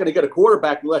 You're not going to get a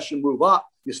quarterback unless you move up.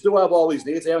 You still have all these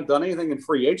needs. They haven't done anything in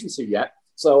free agency yet.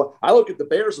 So I look at the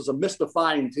Bears as a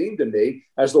mystifying team to me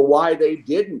as to why they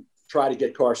didn't try to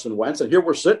get Carson Wentz. And here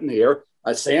we're sitting here.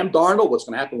 Sam Darnold, what's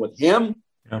going to happen with him?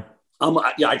 Yeah.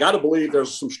 I got to believe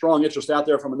there's some strong interest out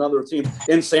there from another team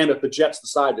in Sam if the Jets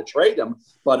decide to trade him.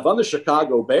 But if I'm the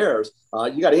Chicago Bears,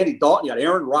 you got Andy Dalton, you got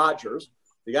Aaron Rodgers,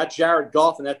 you got Jared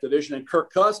Goff in that division, and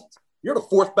Kirk Cousins. You're the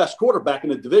 4th best quarterback in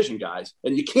the division, guys,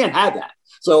 and you can't have that.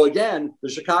 So, again, the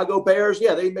Chicago Bears,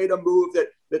 they made a move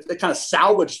that kind of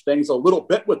salvaged things a little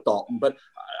bit with Dalton. But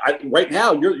right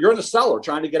now, you're in the cellar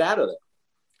trying to get out of there.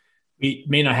 We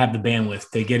may not have the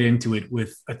bandwidth to get into it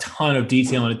with a ton of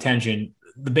detail and attention.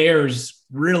 The Bears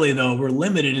really, though, were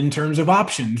limited in terms of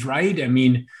options, right? I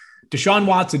mean, Deshaun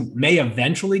Watson may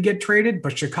eventually get traded,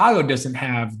 but Chicago doesn't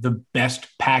have the best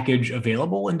package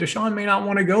available, and Deshaun may not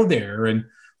want to go there. And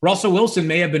Russell Wilson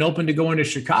may have been open to going to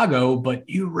Chicago, but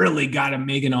you really got to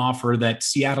make an offer that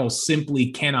Seattle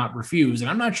simply cannot refuse. And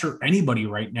I'm not sure anybody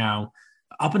right now,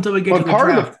 up until we get to the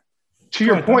draft. To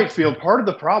your point, Field, part of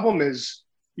the problem is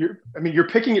you're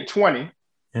picking at 20.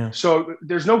 Yeah. So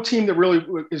there's no team that really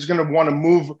is going to want to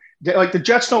move. Like the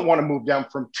Jets don't want to move down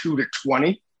from 2 to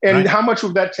 20. And right. How much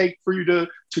would that take for you to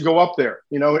go up there,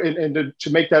 and to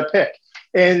make that pick?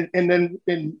 And then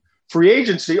in free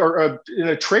agency or in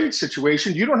a trade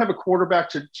situation, you don't have a quarterback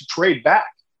to trade back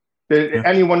that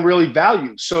anyone really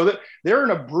values. So that they're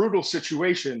in a brutal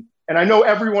situation And I know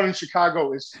everyone in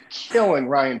Chicago is killing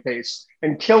Ryan Pace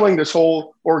and killing this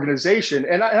whole organization.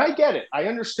 And I get it. I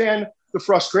understand the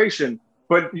frustration.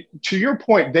 But to your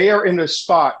point, they are in a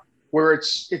spot where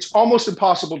it's almost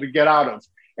impossible to get out of.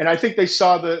 And I think they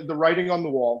saw the writing on the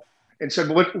wall and said,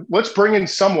 let's bring in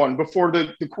someone before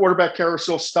the quarterback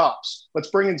carousel stops. Let's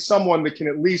bring in someone that can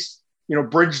at least,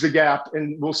 bridge the gap,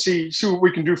 and we'll see what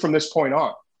we can do from this point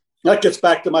on. That gets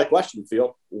back to my question,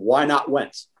 Phil. Why not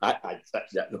Wentz?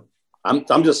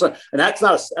 I'm just saying, and that's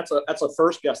a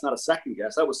first guess, not a second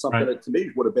guess. That was something that to me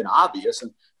would have been obvious.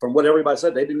 And from what everybody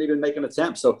said, they didn't even make an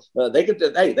attempt. So they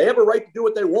have a right to do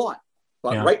what they want.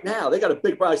 But right now they got a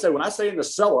big problem. I say, when I say in the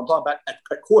cellar, I'm talking about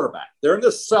at quarterback. They're in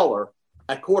the cellar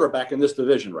at quarterback in this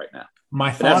division right now.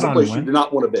 That's the place you do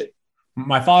not want to be.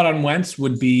 My thought on Wentz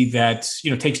would be that,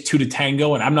 it takes two to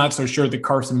tango. And I'm not so sure that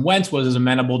Carson Wentz was as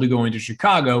amenable to going to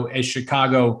Chicago as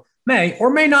Chicago may or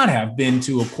may not have been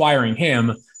to acquiring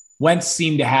him. Wentz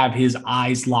seemed to have his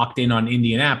eyes locked in on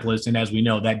Indianapolis. And as we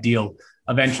know, that deal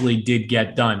eventually did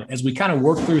get done. As we kind of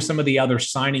work through some of the other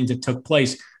signings that took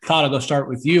place, Todd, I'll go start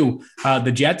with you.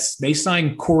 The Jets, they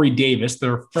signed Corey Davis,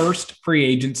 their first free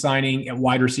agent signing at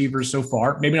wide receivers so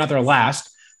far. Maybe not their last,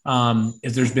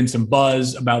 as there's been some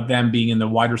buzz about them being in the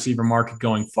wide receiver market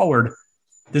going forward.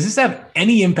 Does this have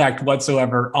any impact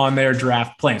whatsoever on their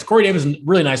draft plans? Corey Davis is a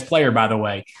really nice player, by the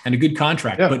way, and a good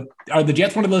contract. Yeah. But are the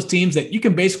Jets one of those teams that you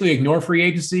can basically ignore free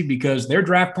agency because their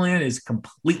draft plan is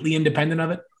completely independent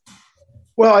of it?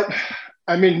 Well,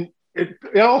 I mean,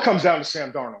 it all comes down to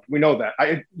Sam Darnold. We know that.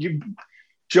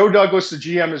 Joe Douglas, the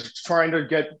GM, is trying to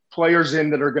get players in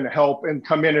that are going to help and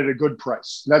come in at a good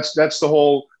price. That's the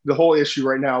whole issue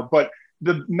right now. But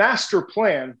the master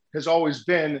plan has always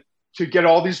been to get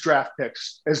all these draft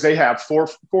picks, as they have, four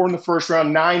in the first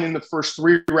round, 9 in the first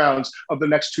 3 rounds of the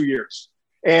next 2 years.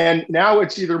 And now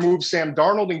it's either move Sam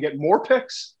Darnold and get more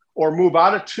picks, or move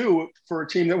out of 2 for a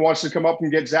team that wants to come up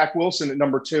and get Zach Wilson at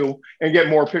number 2 and get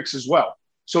more picks as well.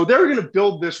 So they're going to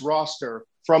build this roster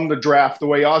from the draft the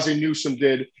way Ozzie Newsome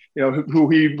did, who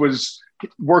he was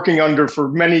working under for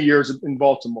many years in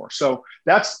Baltimore. So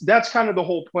that's kind of the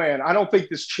whole plan. I don't think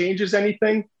this changes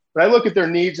anything. But I look at their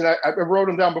needs, and I wrote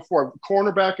them down before.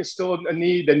 Cornerback is still a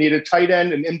need. They need a tight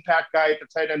end, an impact guy at the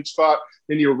tight end spot.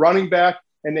 They need a running back,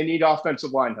 and they need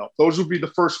offensive line help. Those would be the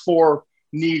first 4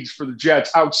 needs for the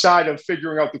Jets outside of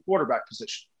figuring out the quarterback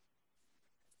position.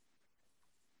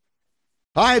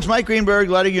 Hi, it's Mike Greenberg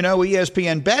letting you know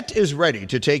ESPN Bet is ready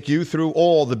to take you through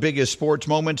all the biggest sports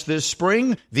moments this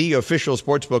spring. The official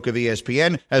sportsbook of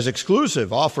ESPN has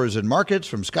exclusive offers and markets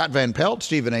from Scott Van Pelt,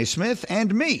 Stephen A. Smith,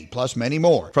 and me, plus many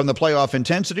more. From the playoff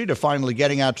intensity to finally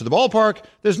getting out to the ballpark,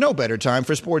 there's no better time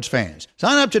for sports fans.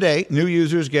 Sign up today. New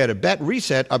users get a bet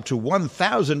reset up to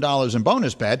 $1,000 in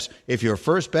bonus bets if your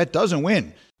first bet doesn't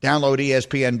win. Download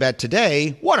ESPN Bet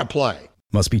today. What a play.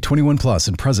 Must be 21 plus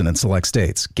and present in select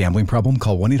states. Gambling problem?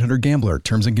 Call 1-800-GAMBLER.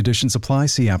 Terms and conditions apply.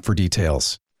 See app for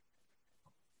details.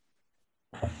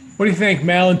 What do you think,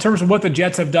 Mel, in terms of what the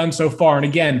Jets have done so far? And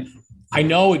again, I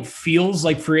know it feels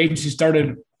like free agency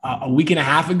started a week and a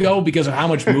half ago because of how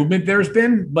much movement there's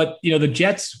been. But, the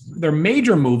Jets, their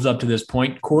major moves up to this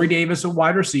point, Corey Davis, a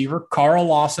wide receiver, Carl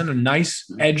Lawson, a nice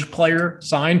edge player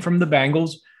signed from the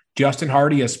Bengals, Justin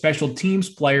Hardy, a special teams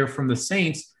player from the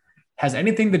Saints. Has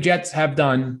anything the Jets have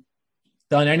done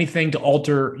anything to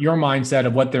alter your mindset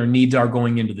of what their needs are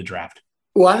going into the draft?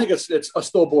 Well, I think it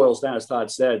still boils down, as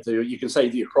Todd said, to you can say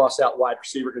you cross out wide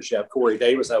receiver because you have Corey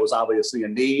Davis. That was obviously a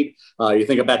need. You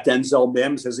think about Denzel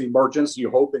Mims, his emergence. You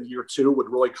hope in year 2 would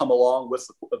really come along with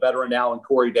the veteran now and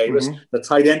Corey Davis. Mm-hmm. The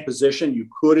tight end position, you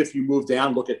could, if you move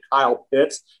down, look at Kyle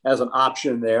Pitts as an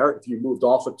option there. If you moved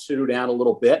off of 2 down a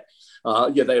little bit.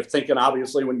 They're thinking,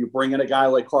 obviously, when you bring in a guy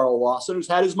like Carl Lawson, who's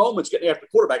had his moments getting after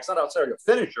quarterback, it's not necessarily a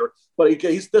finisher, but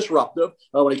he's disruptive.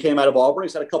 When he came out of Auburn,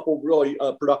 he's had a couple of really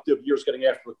productive years getting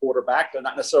after the quarterback. They're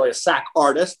not necessarily a sack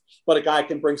artist, but a guy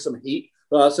can bring some heat.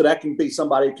 So that can be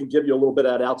somebody who can give you a little bit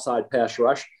of that outside pass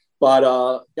rush. But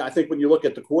I think when you look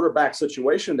at the quarterback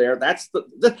situation there,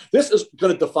 this is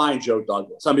going to define Joe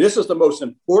Douglas. I mean, this is the most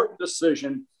important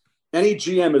decision any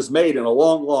GM has made in a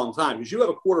long, long time, because you have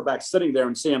a quarterback sitting there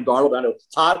in Sam Darnold. I know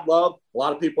Todd loved, a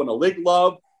lot of people in the league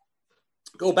love.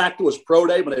 Go back to his pro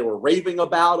day when they were raving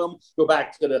about him. Go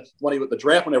back to the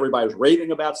draft when everybody was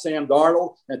raving about Sam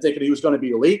Darnold and thinking he was going to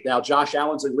be elite. Now Josh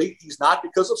Allen's elite. He's not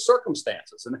because of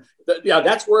circumstances. And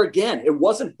that's where, again, it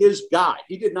wasn't his guy.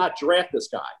 He did not draft this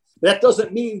guy. That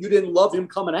doesn't mean you didn't love him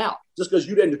coming out just because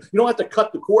you didn't. You don't have to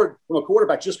cut the cord from a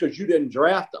quarterback just because you didn't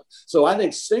draft him. So I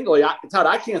think Todd,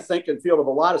 I can't think and feel of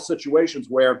a lot of situations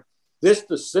where this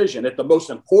decision at the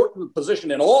most important position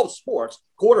in all of sports,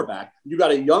 quarterback, you got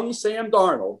a young Sam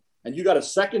Darnold and you got a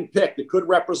second pick that could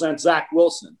represent Zach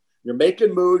Wilson, you're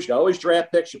making moves. You always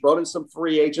draft picks. You brought in some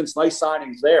free agents, nice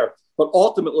signings there. But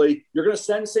ultimately, you're going to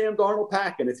send Sam Darnold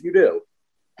packing if you do.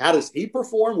 How does he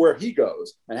perform where he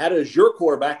goes? And how does your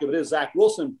quarterback, if it is Zach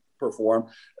Wilson, perform?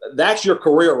 That's your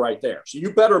career right there. So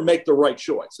you better make the right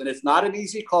choice. And it's not an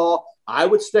easy call. I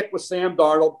would stick with Sam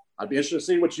Darnold. I'd be interested to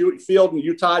see what you, Field and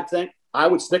you, Todd, think. I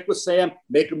would stick with Sam,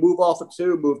 make a move off of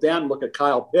 2, move down, and look at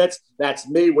Kyle Pitts. That's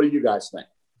me. What do you guys think?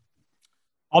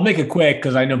 I'll make it quick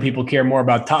because I know people care more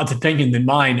about Todd's opinion than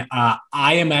mine. I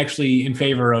am actually in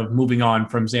favor of moving on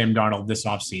from Sam Darnold this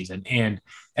offseason. And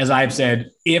as I've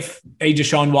said, if a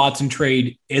Deshaun Watson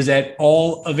trade is at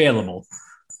all available,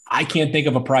 I can't think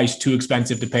of a price too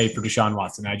expensive to pay for Deshaun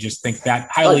Watson. I just think that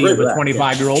highly of a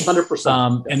 25-year-old.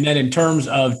 100%. And then in terms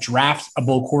of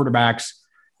draftable quarterbacks,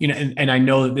 you know, and I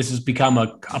know that this has become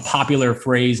a popular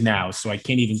phrase now, so I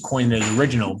can't even coin it as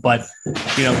original, but,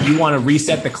 you know, you want to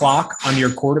reset the clock on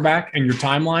your quarterback and your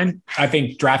timeline. I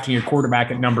think drafting your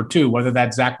quarterback at number 2, whether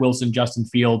that's Zach Wilson, Justin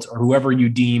Fields, or whoever you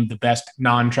deem the best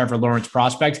non-Trevor Lawrence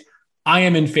prospect, I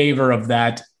am in favor of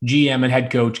that. GM and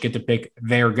head coach get to pick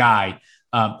their guy.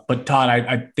 But Todd,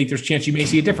 I think there's a chance you may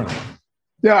see it differently.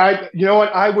 Yeah, you know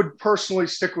what? I would personally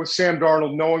stick with Sam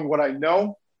Darnold knowing what I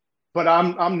know. But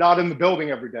I'm not in the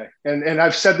building every day. And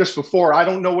I've said this before. I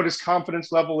don't know what his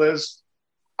confidence level is.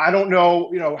 I don't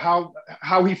know, you know,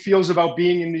 how he feels about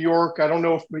being in New York. I don't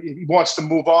know if he wants to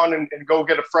move on and go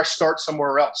get a fresh start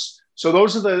somewhere else. So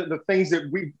those are the things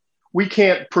that we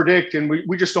can't predict, and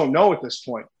we just don't know at this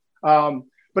point.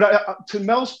 But to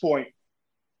Mel's point,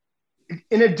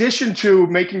 in addition to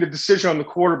making the decision on the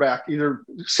quarterback, either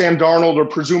Sam Darnold or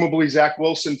presumably Zach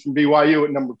Wilson from BYU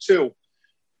at number 2,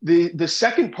 the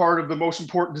second part of the most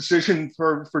important decision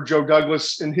for Joe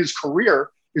Douglas in his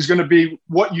career is going to be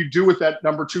what you do with that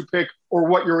number 2 pick or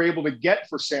what you're able to get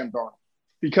for Sam Darnold.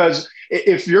 Because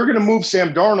if you're going to move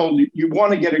Sam Darnold, you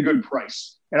want to get a good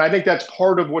price. And I think that's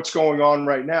part of what's going on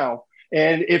right now.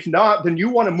 And if not, then you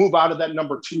want to move out of that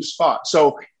number 2 spot.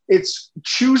 So it's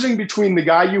choosing between the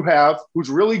guy you have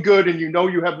who's really good and you know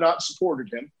you have not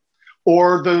supported him,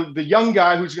 or the young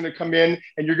guy who's going to come in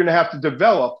and you're going to have to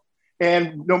develop.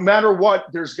 And no matter what,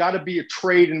 there's got to be a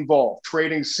trade involved,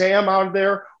 trading Sam out of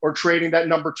there or trading that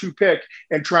number 2 pick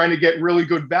and trying to get really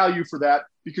good value for that,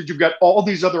 because you've got all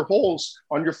these other holes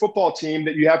on your football team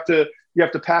that you have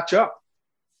to patch up.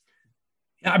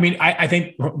 I mean, I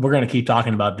think we're going to keep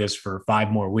talking about this for 5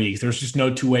 more weeks. There's just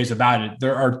no 2 ways about it.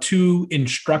 There are 2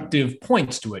 instructive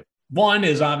points to it. One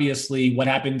is obviously what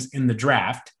happens in the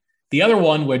draft. The other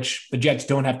one, which the Jets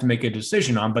don't have to make a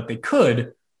decision on, but they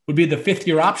could, would be the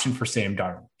 5th-year option for Sam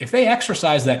Darnold. If they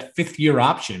exercise that 5th-year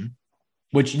option,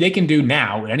 which they can do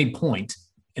now at any point,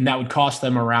 and that would cost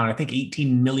them around, I think,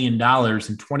 $18 million in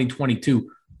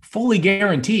 2022, fully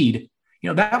guaranteed, you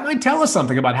know, that might tell us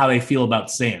something about how they feel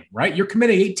about Sam, right? You're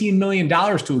committing $18 million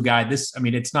to a guy.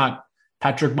 It's not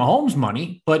Patrick Mahomes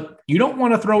money, but you don't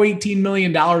want to throw $18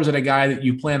 million at a guy that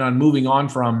you plan on moving on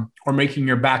from or making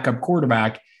your backup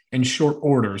quarterback in short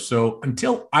order. So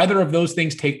until either of those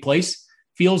things take place,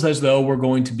 feels as though we're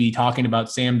going to be talking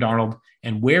about Sam Darnold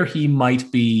and where he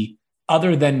might be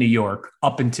other than New York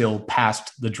up until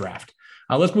past the draft.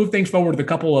 Let's move things forward with a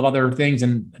couple of other things.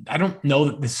 And I don't know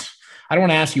that I don't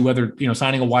want to ask you whether, you know,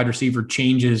 signing a wide receiver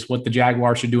changes what the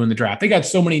Jaguars should do in the draft. They got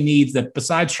so many needs that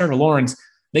besides Trevor Lawrence,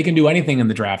 they can do anything in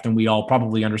the draft. And we all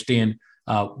probably understand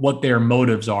what their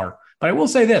motives are. But I will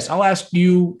say this, I'll ask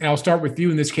you, and I'll start with you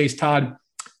in this case, Todd,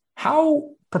 how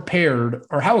prepared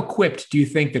or how equipped do you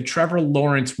think that Trevor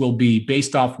Lawrence will be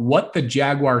based off what the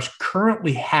Jaguars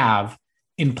currently have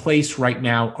in place right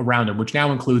now around him, which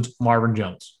now includes Marvin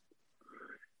Jones?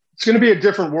 It's going to be a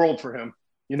different world for him.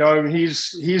 You know, I mean,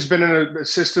 he's been in a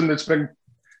system that's been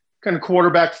kind of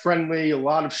quarterback friendly, a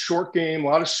lot of short game, a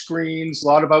lot of screens, a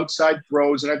lot of outside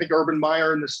throws. And I think Urban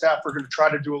Meyer and the staff are going to try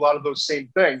to do a lot of those same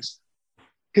things.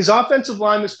 His offensive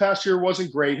line this past year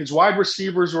wasn't great. His wide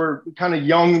receivers were kind of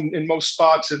young in most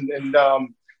spots, and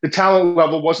the talent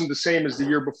level wasn't the same as the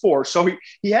year before. So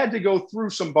he had to go through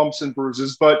some bumps and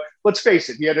bruises. But let's face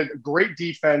it, he had a great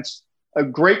defense, a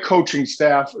great coaching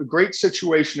staff, a great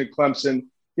situation at Clemson.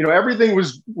 You know, everything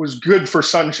was good for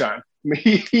Sunshine. I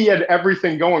mean, he had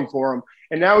everything going for him.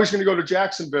 And now he's going to go to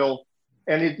Jacksonville,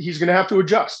 and he's going to have to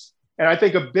adjust. And I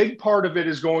think a big part of it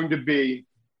is going to be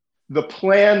the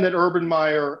plan that Urban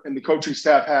Meyer and the coaching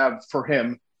staff have for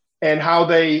him and how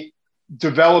they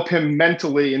develop him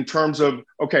mentally in terms of,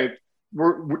 okay,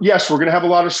 we're going to have a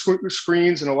lot of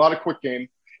screens and a lot of quick game,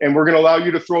 and we're going to allow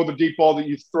you to throw the deep ball that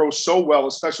you throw so well,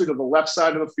 especially to the left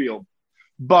side of the field.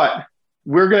 But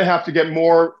we're going to have to get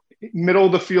more middle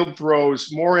of the field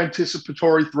throws, more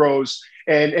anticipatory throws,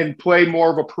 and play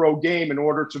more of a pro game in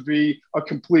order to be a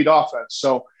complete offense.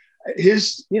 So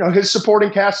his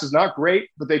supporting cast is not great,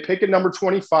 but they pick at number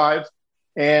 25.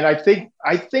 And I think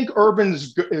Urban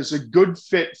is a good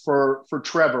fit for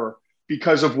Trevor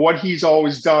because of what he's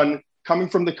always done coming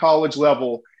from the college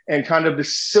level and kind of the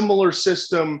similar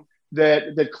system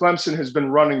that Clemson has been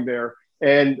running there.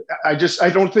 And I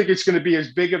don't think it's going to be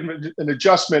as big of an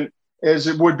adjustment as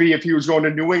it would be if he was going to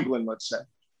New England, let's say.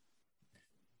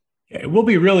 It will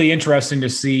be really interesting to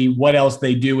see what else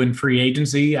they do in free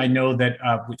agency. I know that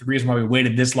the reason why we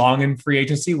waited this long in free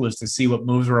agency was to see what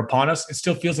moves were upon us. It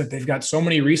still feels like they've got so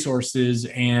many resources,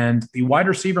 and the wide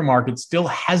receiver market still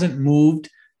hasn't moved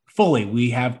fully. We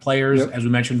have players, as we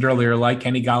mentioned earlier, like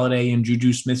Kenny Golladay and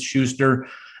Juju Smith-Schuster,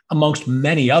 amongst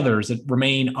many others that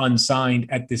remain unsigned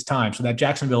at this time. So that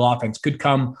Jacksonville offense could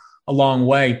come a long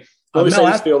way. Let me say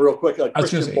this, Phil, real quick.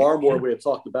 Christian Barmore, we had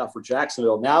talked about for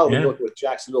Jacksonville. Now we look what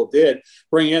Jacksonville did,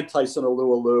 bring in Tyson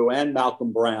Alualu and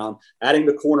Malcolm Brown, adding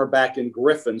the cornerback in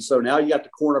Griffin. So now you got the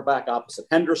cornerback opposite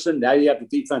Henderson. Now you have the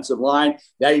defensive line.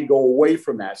 Now you go away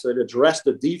from that. So they addressed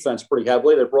the defense pretty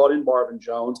heavily. They brought in Marvin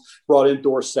Jones, brought in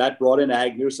Dorsett, brought in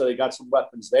Agnew. So they got some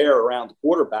weapons there around the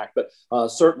quarterback. But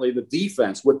certainly the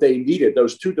defense, what they needed,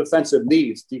 those two defensive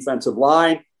needs, defensive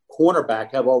line,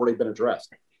 cornerback, have already been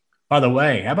addressed. By the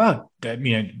way,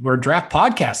 we're a draft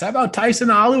podcast. How about Tyson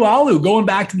Alualu going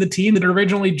back to the team that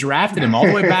originally drafted him all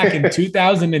the way back in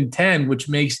 2010, which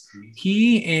makes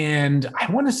he and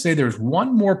I want to say there's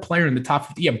one more player in the top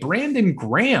 50. Yeah, Brandon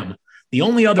Graham, the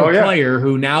only other player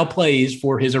who now plays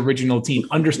for his original team,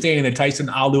 understanding that Tyson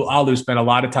Alualu spent a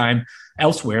lot of time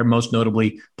elsewhere, most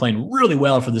notably playing really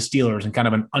well for the Steelers and kind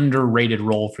of an underrated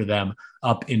role for them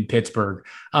up in Pittsburgh.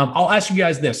 I'll ask you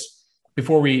guys this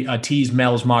before we tease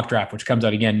Mel's mock draft, which comes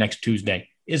out again next Tuesday.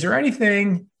 Is there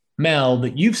anything, Mel,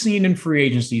 that you've seen in free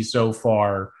agency so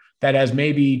far that has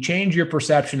maybe changed your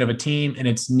perception of a team and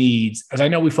its needs? As I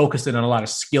know we focused in on a lot of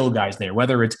skill guys there,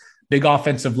 whether it's big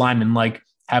offensive linemen, like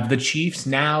have the Chiefs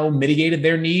now mitigated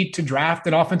their need to draft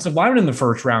an offensive lineman in the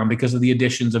first round because of the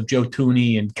additions of Joe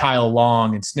Thuney and Kyle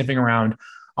Long and sniffing around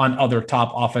on other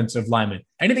top offensive linemen?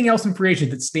 Anything else in free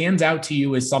agency that stands out to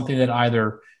you as something that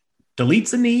either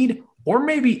deletes a need or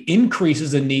maybe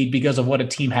increases a need because of what a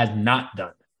team has not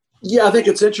done? Yeah, I think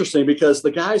it's interesting because the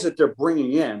guys that they're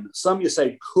bringing in, some you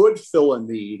say could fill a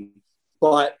need,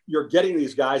 but you're getting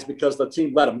these guys because the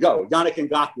team let them go. Yannick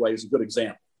Ngakoue is a good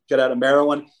example. Kid out of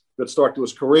Maryland, good start to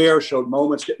his career, showed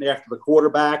moments getting after the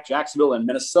quarterback. Jacksonville and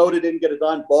Minnesota didn't get it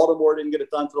done. Baltimore didn't get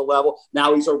it done to the level.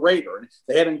 Now he's a Raider. And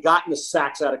they haven't gotten the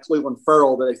sacks out of Cleveland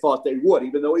Ferrell that they thought they would,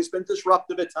 even though he's been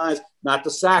disruptive at times, not the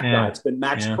sack guy. It's been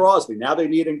Max Crosby. Now they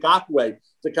need Ngakoue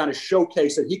to kind of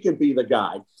showcase that he can be the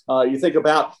guy. You think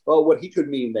about what he could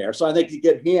mean there. So I think you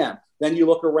get him. Then you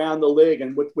look around the league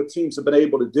and what teams have been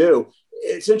able to do.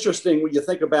 It's interesting when you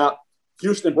think about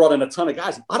Houston brought in a ton of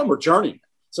guys. A lot of them are journeymen.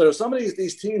 So some of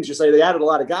these teams, you say they added a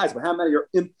lot of guys, but how many are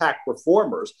impact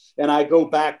performers? And I go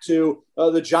back to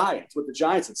the Giants. With the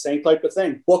Giants, it's the same type of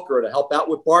thing. Booker to help out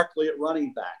with Barkley at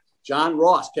running back. John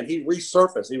Ross, can he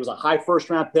resurface? He was a high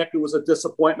first-round pick who was a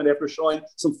disappointment after showing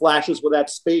some flashes with that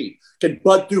speed. Can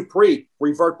Bud Dupree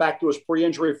revert back to his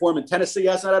pre-injury form? In Tennessee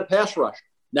hasn't had a pass rush.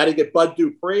 Now to get Bud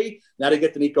Dupree, now to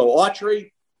get Nico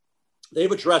Autry.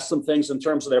 They've addressed some things in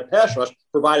terms of their pass rush,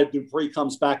 provided Dupree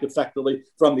comes back effectively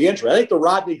from the injury. I think the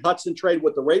Rodney Hudson trade,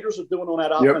 what the Raiders are doing on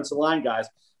that offensive line, guys,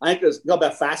 I think is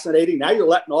about fascinating. Now you're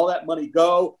letting all that money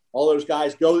go, all those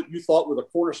guys go that you thought were the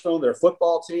cornerstone of their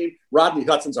football team. Rodney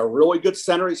Hudson's a really good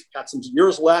center. He's got some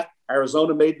years left.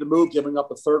 Arizona made the move, giving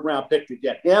up a third-round pick to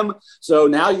get him. So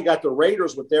now you got the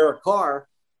Raiders with Derek Carr.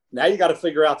 Now you got to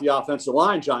figure out the offensive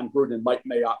line, John Gruden and Mike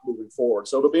Mayock moving forward.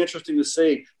 So it'll be interesting to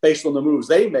see, based on the moves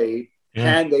they made,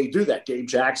 can they do that? Gabe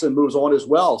Jackson moves on as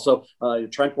well. So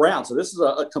Trent Brown. So this is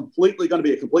going to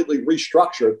be a completely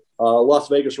restructured Las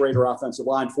Vegas Raider offensive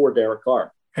line for Derek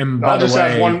Carr. And by the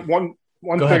way, have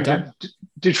one thing.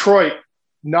 Detroit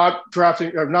not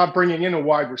bringing in a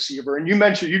wide receiver. And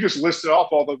you just listed off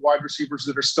all the wide receivers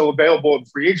that are still available in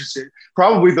free agency.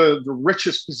 Probably the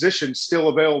richest position still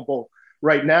available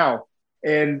right now.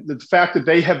 And the fact that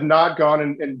they have not gone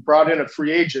and brought in a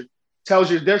free agent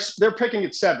tells you they're picking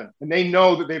at 7, and they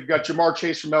know that they've got Jamar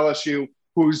Chase from LSU,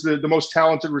 who's the most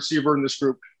talented receiver in this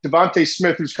group. Devontae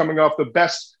Smith, who's coming off the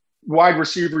best wide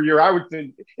receiver year, I would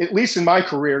think, at least in my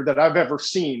career, that I've ever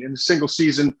seen in a single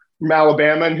season from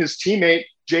Alabama, and his teammate,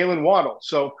 Jalen Waddle.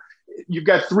 So you've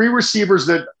got 3 receivers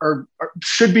that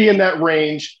should be in that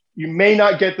range. You may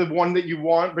not get the one that you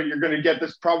want, but you're going to get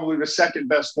this probably the second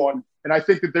best one. And I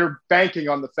think that they're banking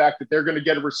on the fact that they're going to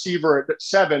get a receiver at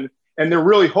 7, and they're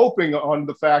really hoping on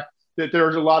the fact that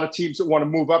there's a lot of teams that want to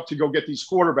move up to go get these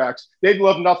quarterbacks. They'd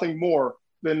love nothing more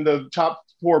than the top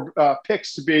 4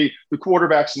 picks to be the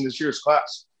quarterbacks in this year's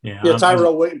class. Yeah,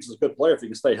 Tyrell Williams is a good player if he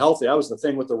can stay healthy. That was the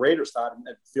thing with the Raiders, Todd, and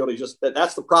Field.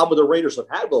 That's the problem the Raiders have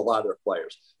had with a lot of their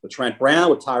players. With Trent Brown,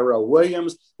 with Tyrell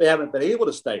Williams, they haven't been able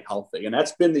to stay healthy, and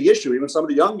that's been the issue. Even some of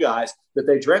the young guys that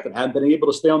they drafted haven't been able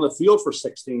to stay on the field for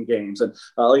 16 games. And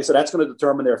like I said, that's going to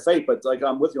determine their fate. But like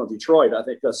I'm with you on Detroit, I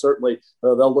think certainly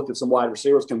they'll look at some wide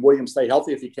receivers. Can Williams stay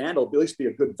healthy? If he can, he'll at least be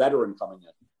a good veteran coming in.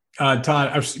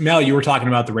 Todd, Mel, you were talking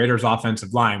about the Raiders'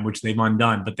 offensive line, which they've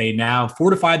undone, but they now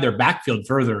fortified their backfield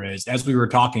further. As we were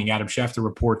talking, Adam Schefter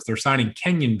reports they're signing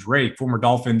Kenyon Drake, former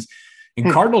Dolphins and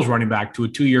Cardinals running back, to a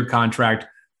 2-year contract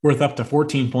worth up to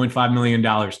 $14.5 million.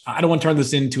 I don't want to turn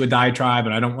this into a diatribe,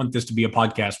 and I don't want this to be a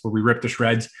podcast where we rip to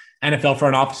shreds NFL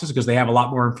front offices because they have a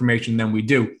lot more information than we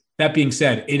do. That being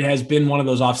said, it has been one of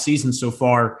those off seasons so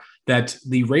far that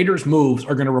the Raiders' moves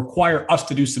are going to require us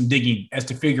to do some digging as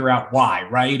to figure out why,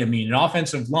 right? I mean, an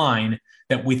offensive line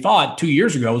that we thought 2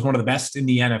 years ago was one of the best in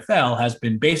the NFL has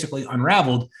been basically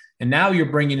unraveled. And now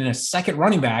you're bringing in a second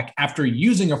running back after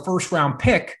using a first-round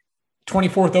pick,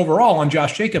 24th overall, on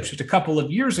Josh Jacobs just a couple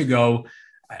of years ago.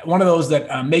 One of those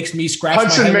that makes me scratch my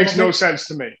head. Hudson makes no sense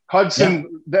to me.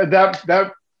 Hudson, yeah.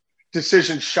 that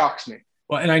decision shocks me.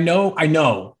 Well, and I know,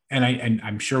 and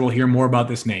I'm sure we'll hear more about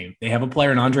this name. They have a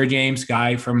player, an Andre James,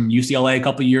 guy from UCLA a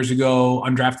couple of years ago,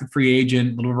 undrafted free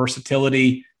agent, little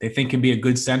versatility. They think can be a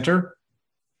good center.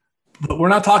 But we're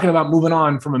not talking about moving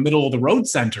on from a middle-of-the-road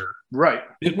center. Right.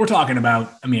 We're talking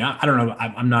about, I mean, I don't know.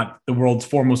 I'm not the world's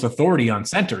foremost authority on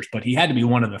centers, but he had to be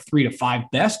one of the 3 to 5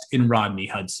 best in Rodney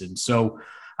Hudson. So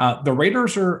the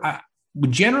Raiders are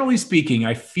generally speaking,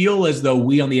 I feel as though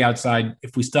we on the outside,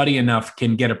 if we study enough,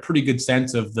 can get a pretty good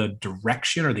sense of the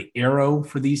direction or the arrow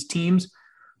for these teams.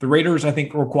 The Raiders, I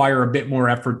think, require a bit more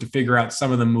effort to figure out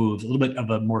some of the moves, a little bit of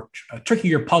a more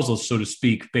trickier puzzle, so to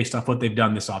speak, based off what they've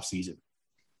done this offseason.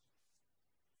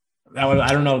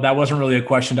 I don't know. That wasn't really a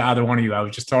question to either one of you. I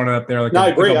was just throwing it up there like a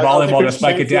volleyball to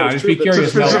spike it down. I'd just be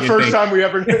curious. This is the first time we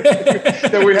ever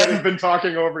that we haven't been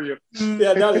talking over you.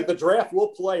 Yeah, no, the draft will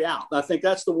play out. And I think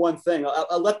that's the one thing.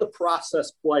 I'll let the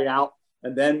process play out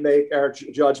and then make our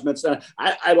judgments. And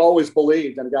I've always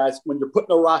believed, and guys, when you're putting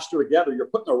a roster together, you're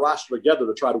putting a roster together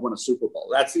to try to win a Super Bowl.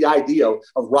 That's the idea of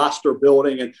roster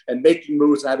building and making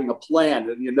moves and having a plan.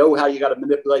 And you know how you got to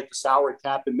manipulate the salary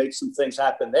cap and make some things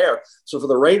happen there. So for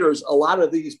the Raiders, a lot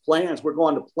of these plans, we're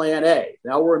going to plan A.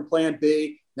 Now we're in plan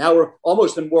B. Now we're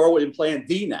almost in plan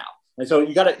D now. And so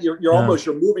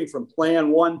you're moving from plan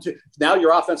 1 to now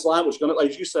your offensive line, which is going to,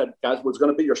 like you said, guys, was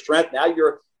going to be your strength. Now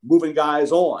you're moving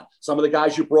guys on. Some of the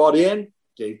guys you brought in,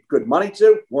 gave good money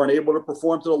to, weren't able to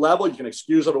perform to the level. You can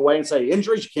excuse it away and say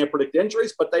injuries. You can't predict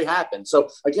injuries, but they happen. So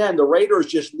again, the Raiders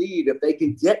just need, if they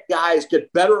can get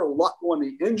better luck on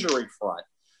the injury front,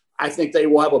 I think they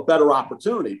will have a better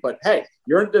opportunity. But hey,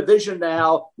 you're in a division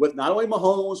now with not only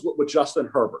Mahomes, but with Justin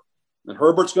Herbert. And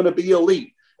Herbert's going to be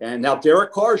elite. And now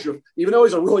Derek Carr's, even though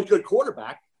he's a really good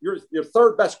quarterback, your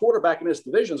third best quarterback in this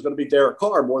division is going to be Derek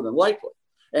Carr more than likely.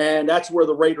 And that's where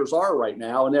the Raiders are right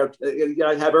now. And you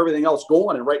got to have everything else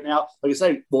going. And right now, like I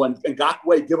say, when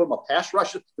Ngakoue give them a pass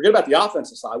rush, forget about the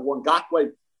offensive side. When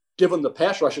Ngakoue give them the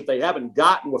pass rush that they haven't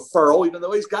gotten with Furrow, even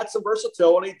though he's got some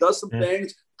versatility, does some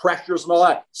things, pressures and all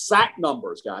that. Sack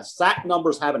numbers, guys. Sack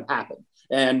numbers haven't happened.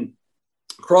 And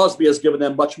Crosby has given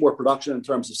them much more production in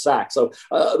terms of sacks. So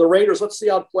the Raiders, let's see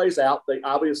how it plays out. They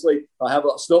obviously have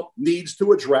still needs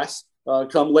to address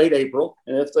come late April.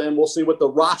 And we'll see what the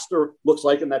roster looks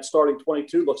like and that starting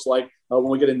 22 looks like when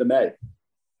we get into May.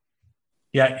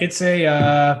 Yeah, it's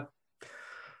a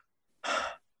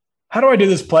how do I do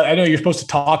this play? I know you're supposed to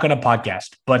talk on a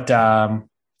podcast, but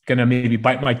going to maybe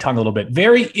bite my tongue a little bit.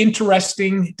 Very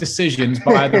interesting decisions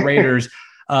by the Raiders.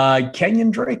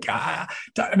 Kenyon Drake. Todd,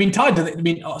 so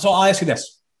I'll ask you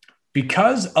this.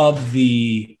 Because of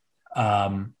the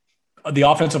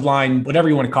offensive line, whatever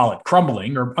you want to call it,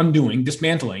 crumbling or undoing,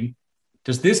 dismantling,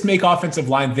 does this make offensive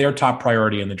line their top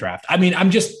priority in the draft? I mean, I'm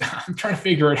trying to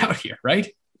figure it out here, right?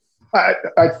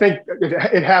 I think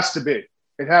it has to be.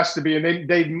 It has to be. And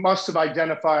they must have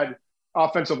identified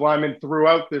offensive linemen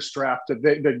throughout this draft that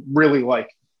they really like.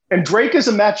 And Drake is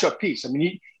a matchup piece. I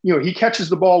mean, he catches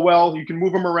the ball well. You can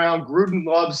move him around. Gruden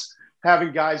loves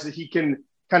having guys that he can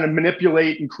kind of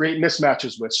manipulate and create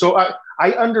mismatches with. So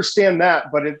I understand that,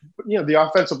 but the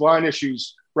offensive line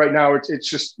issues right now,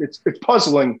 it's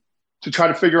puzzling to try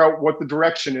to figure out what the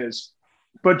direction is.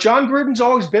 But John Gruden's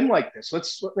always been like this.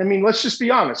 Let's just be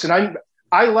honest. And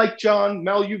I like John.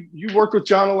 Mel, you worked with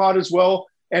John a lot as well,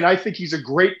 and I think he's a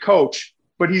great coach.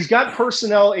 But he's got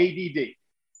personnel ADD,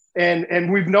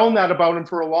 and we've known that about him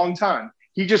for a long time.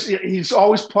 He's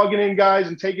always plugging in guys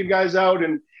and taking guys out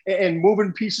and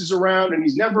moving pieces around, and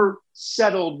he's never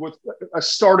settled with a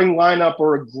starting lineup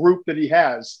or a group that he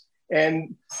has.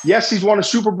 And yes, he's won a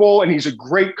Super Bowl, and he's a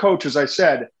great coach, as I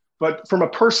said. But from a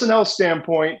personnel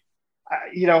standpoint,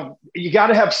 you got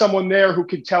to have someone there who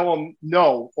can tell him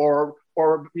no or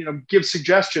give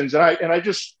suggestions. And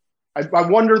I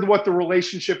wonder what the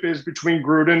relationship is between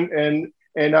Gruden and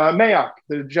Mayock,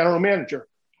 the general manager.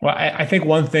 Well, I think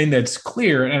one thing that's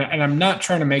clear, and I'm not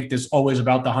trying to make this always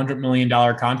about the $100 million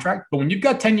contract, but when you've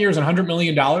got 10 years and $100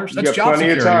 million, that's job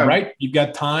security, right? You've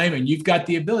got time and you've got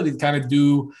the ability to kind of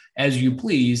do as you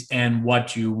please and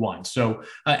what you want. So,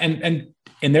 and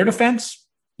in their defense,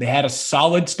 they had a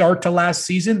solid start to last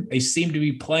season. They seem to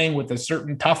be playing with a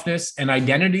certain toughness and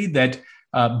identity that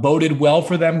boded well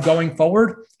for them going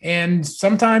forward. And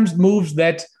sometimes moves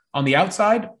that on the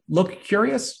outside look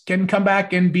curious can come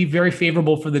back and be very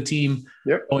favorable for the team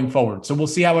going forward. So we'll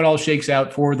see how it all shakes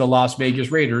out for the Las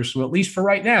Vegas Raiders. So at least for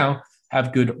right now,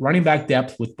 have good running back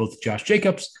depth with both Josh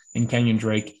Jacobs and Kenyon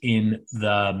Drake in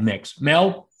the mix.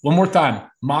 Mel, one more time,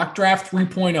 mock draft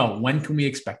 3.0. When can we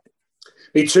expect it?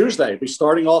 Be Tuesday. Be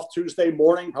starting off Tuesday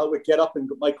morning. Probably would Get Up and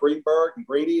Mike Greenberg and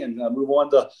Grady, and move on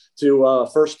to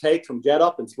First Take from Get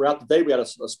Up. And throughout the day, we got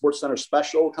a Sports Center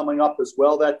special coming up as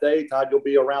well that day. Todd, you'll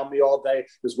be around me all day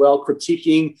as well,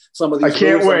 critiquing some of these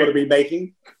moves I'm going to be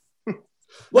making.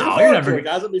 Looking forward to it,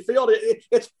 guys.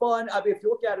 It's fun. I mean, if you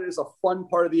look at it as a fun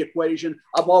part of the equation,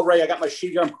 I got my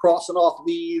sheet here. I'm crossing off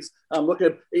leads. I'm looking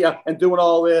at, and doing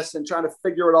all this and trying to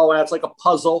figure it all out. It's like a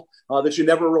puzzle that you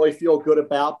never really feel good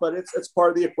about, but it's part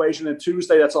of the equation. And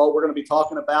Tuesday, that's all we're going to be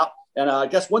talking about. And I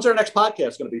guess when's our next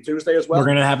podcast going to be? Tuesday as well? We're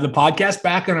going to have the podcast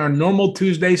back on our normal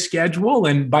Tuesday schedule.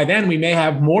 And by then we may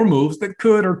have more moves that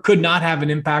could or could not have an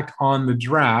impact on the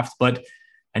draft. But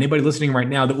anybody listening right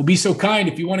now that will be so kind,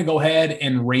 if you want to go ahead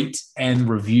and rate and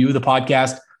review the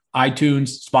podcast,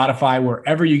 iTunes, Spotify,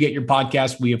 wherever you get your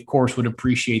podcast, we, of course, would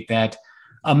appreciate that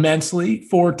immensely.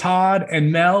 For Todd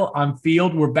and Mel on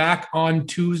Field, we're back on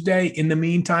Tuesday. In the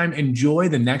meantime, enjoy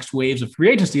the next waves of free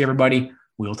agency, everybody.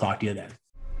 We'll talk to you then.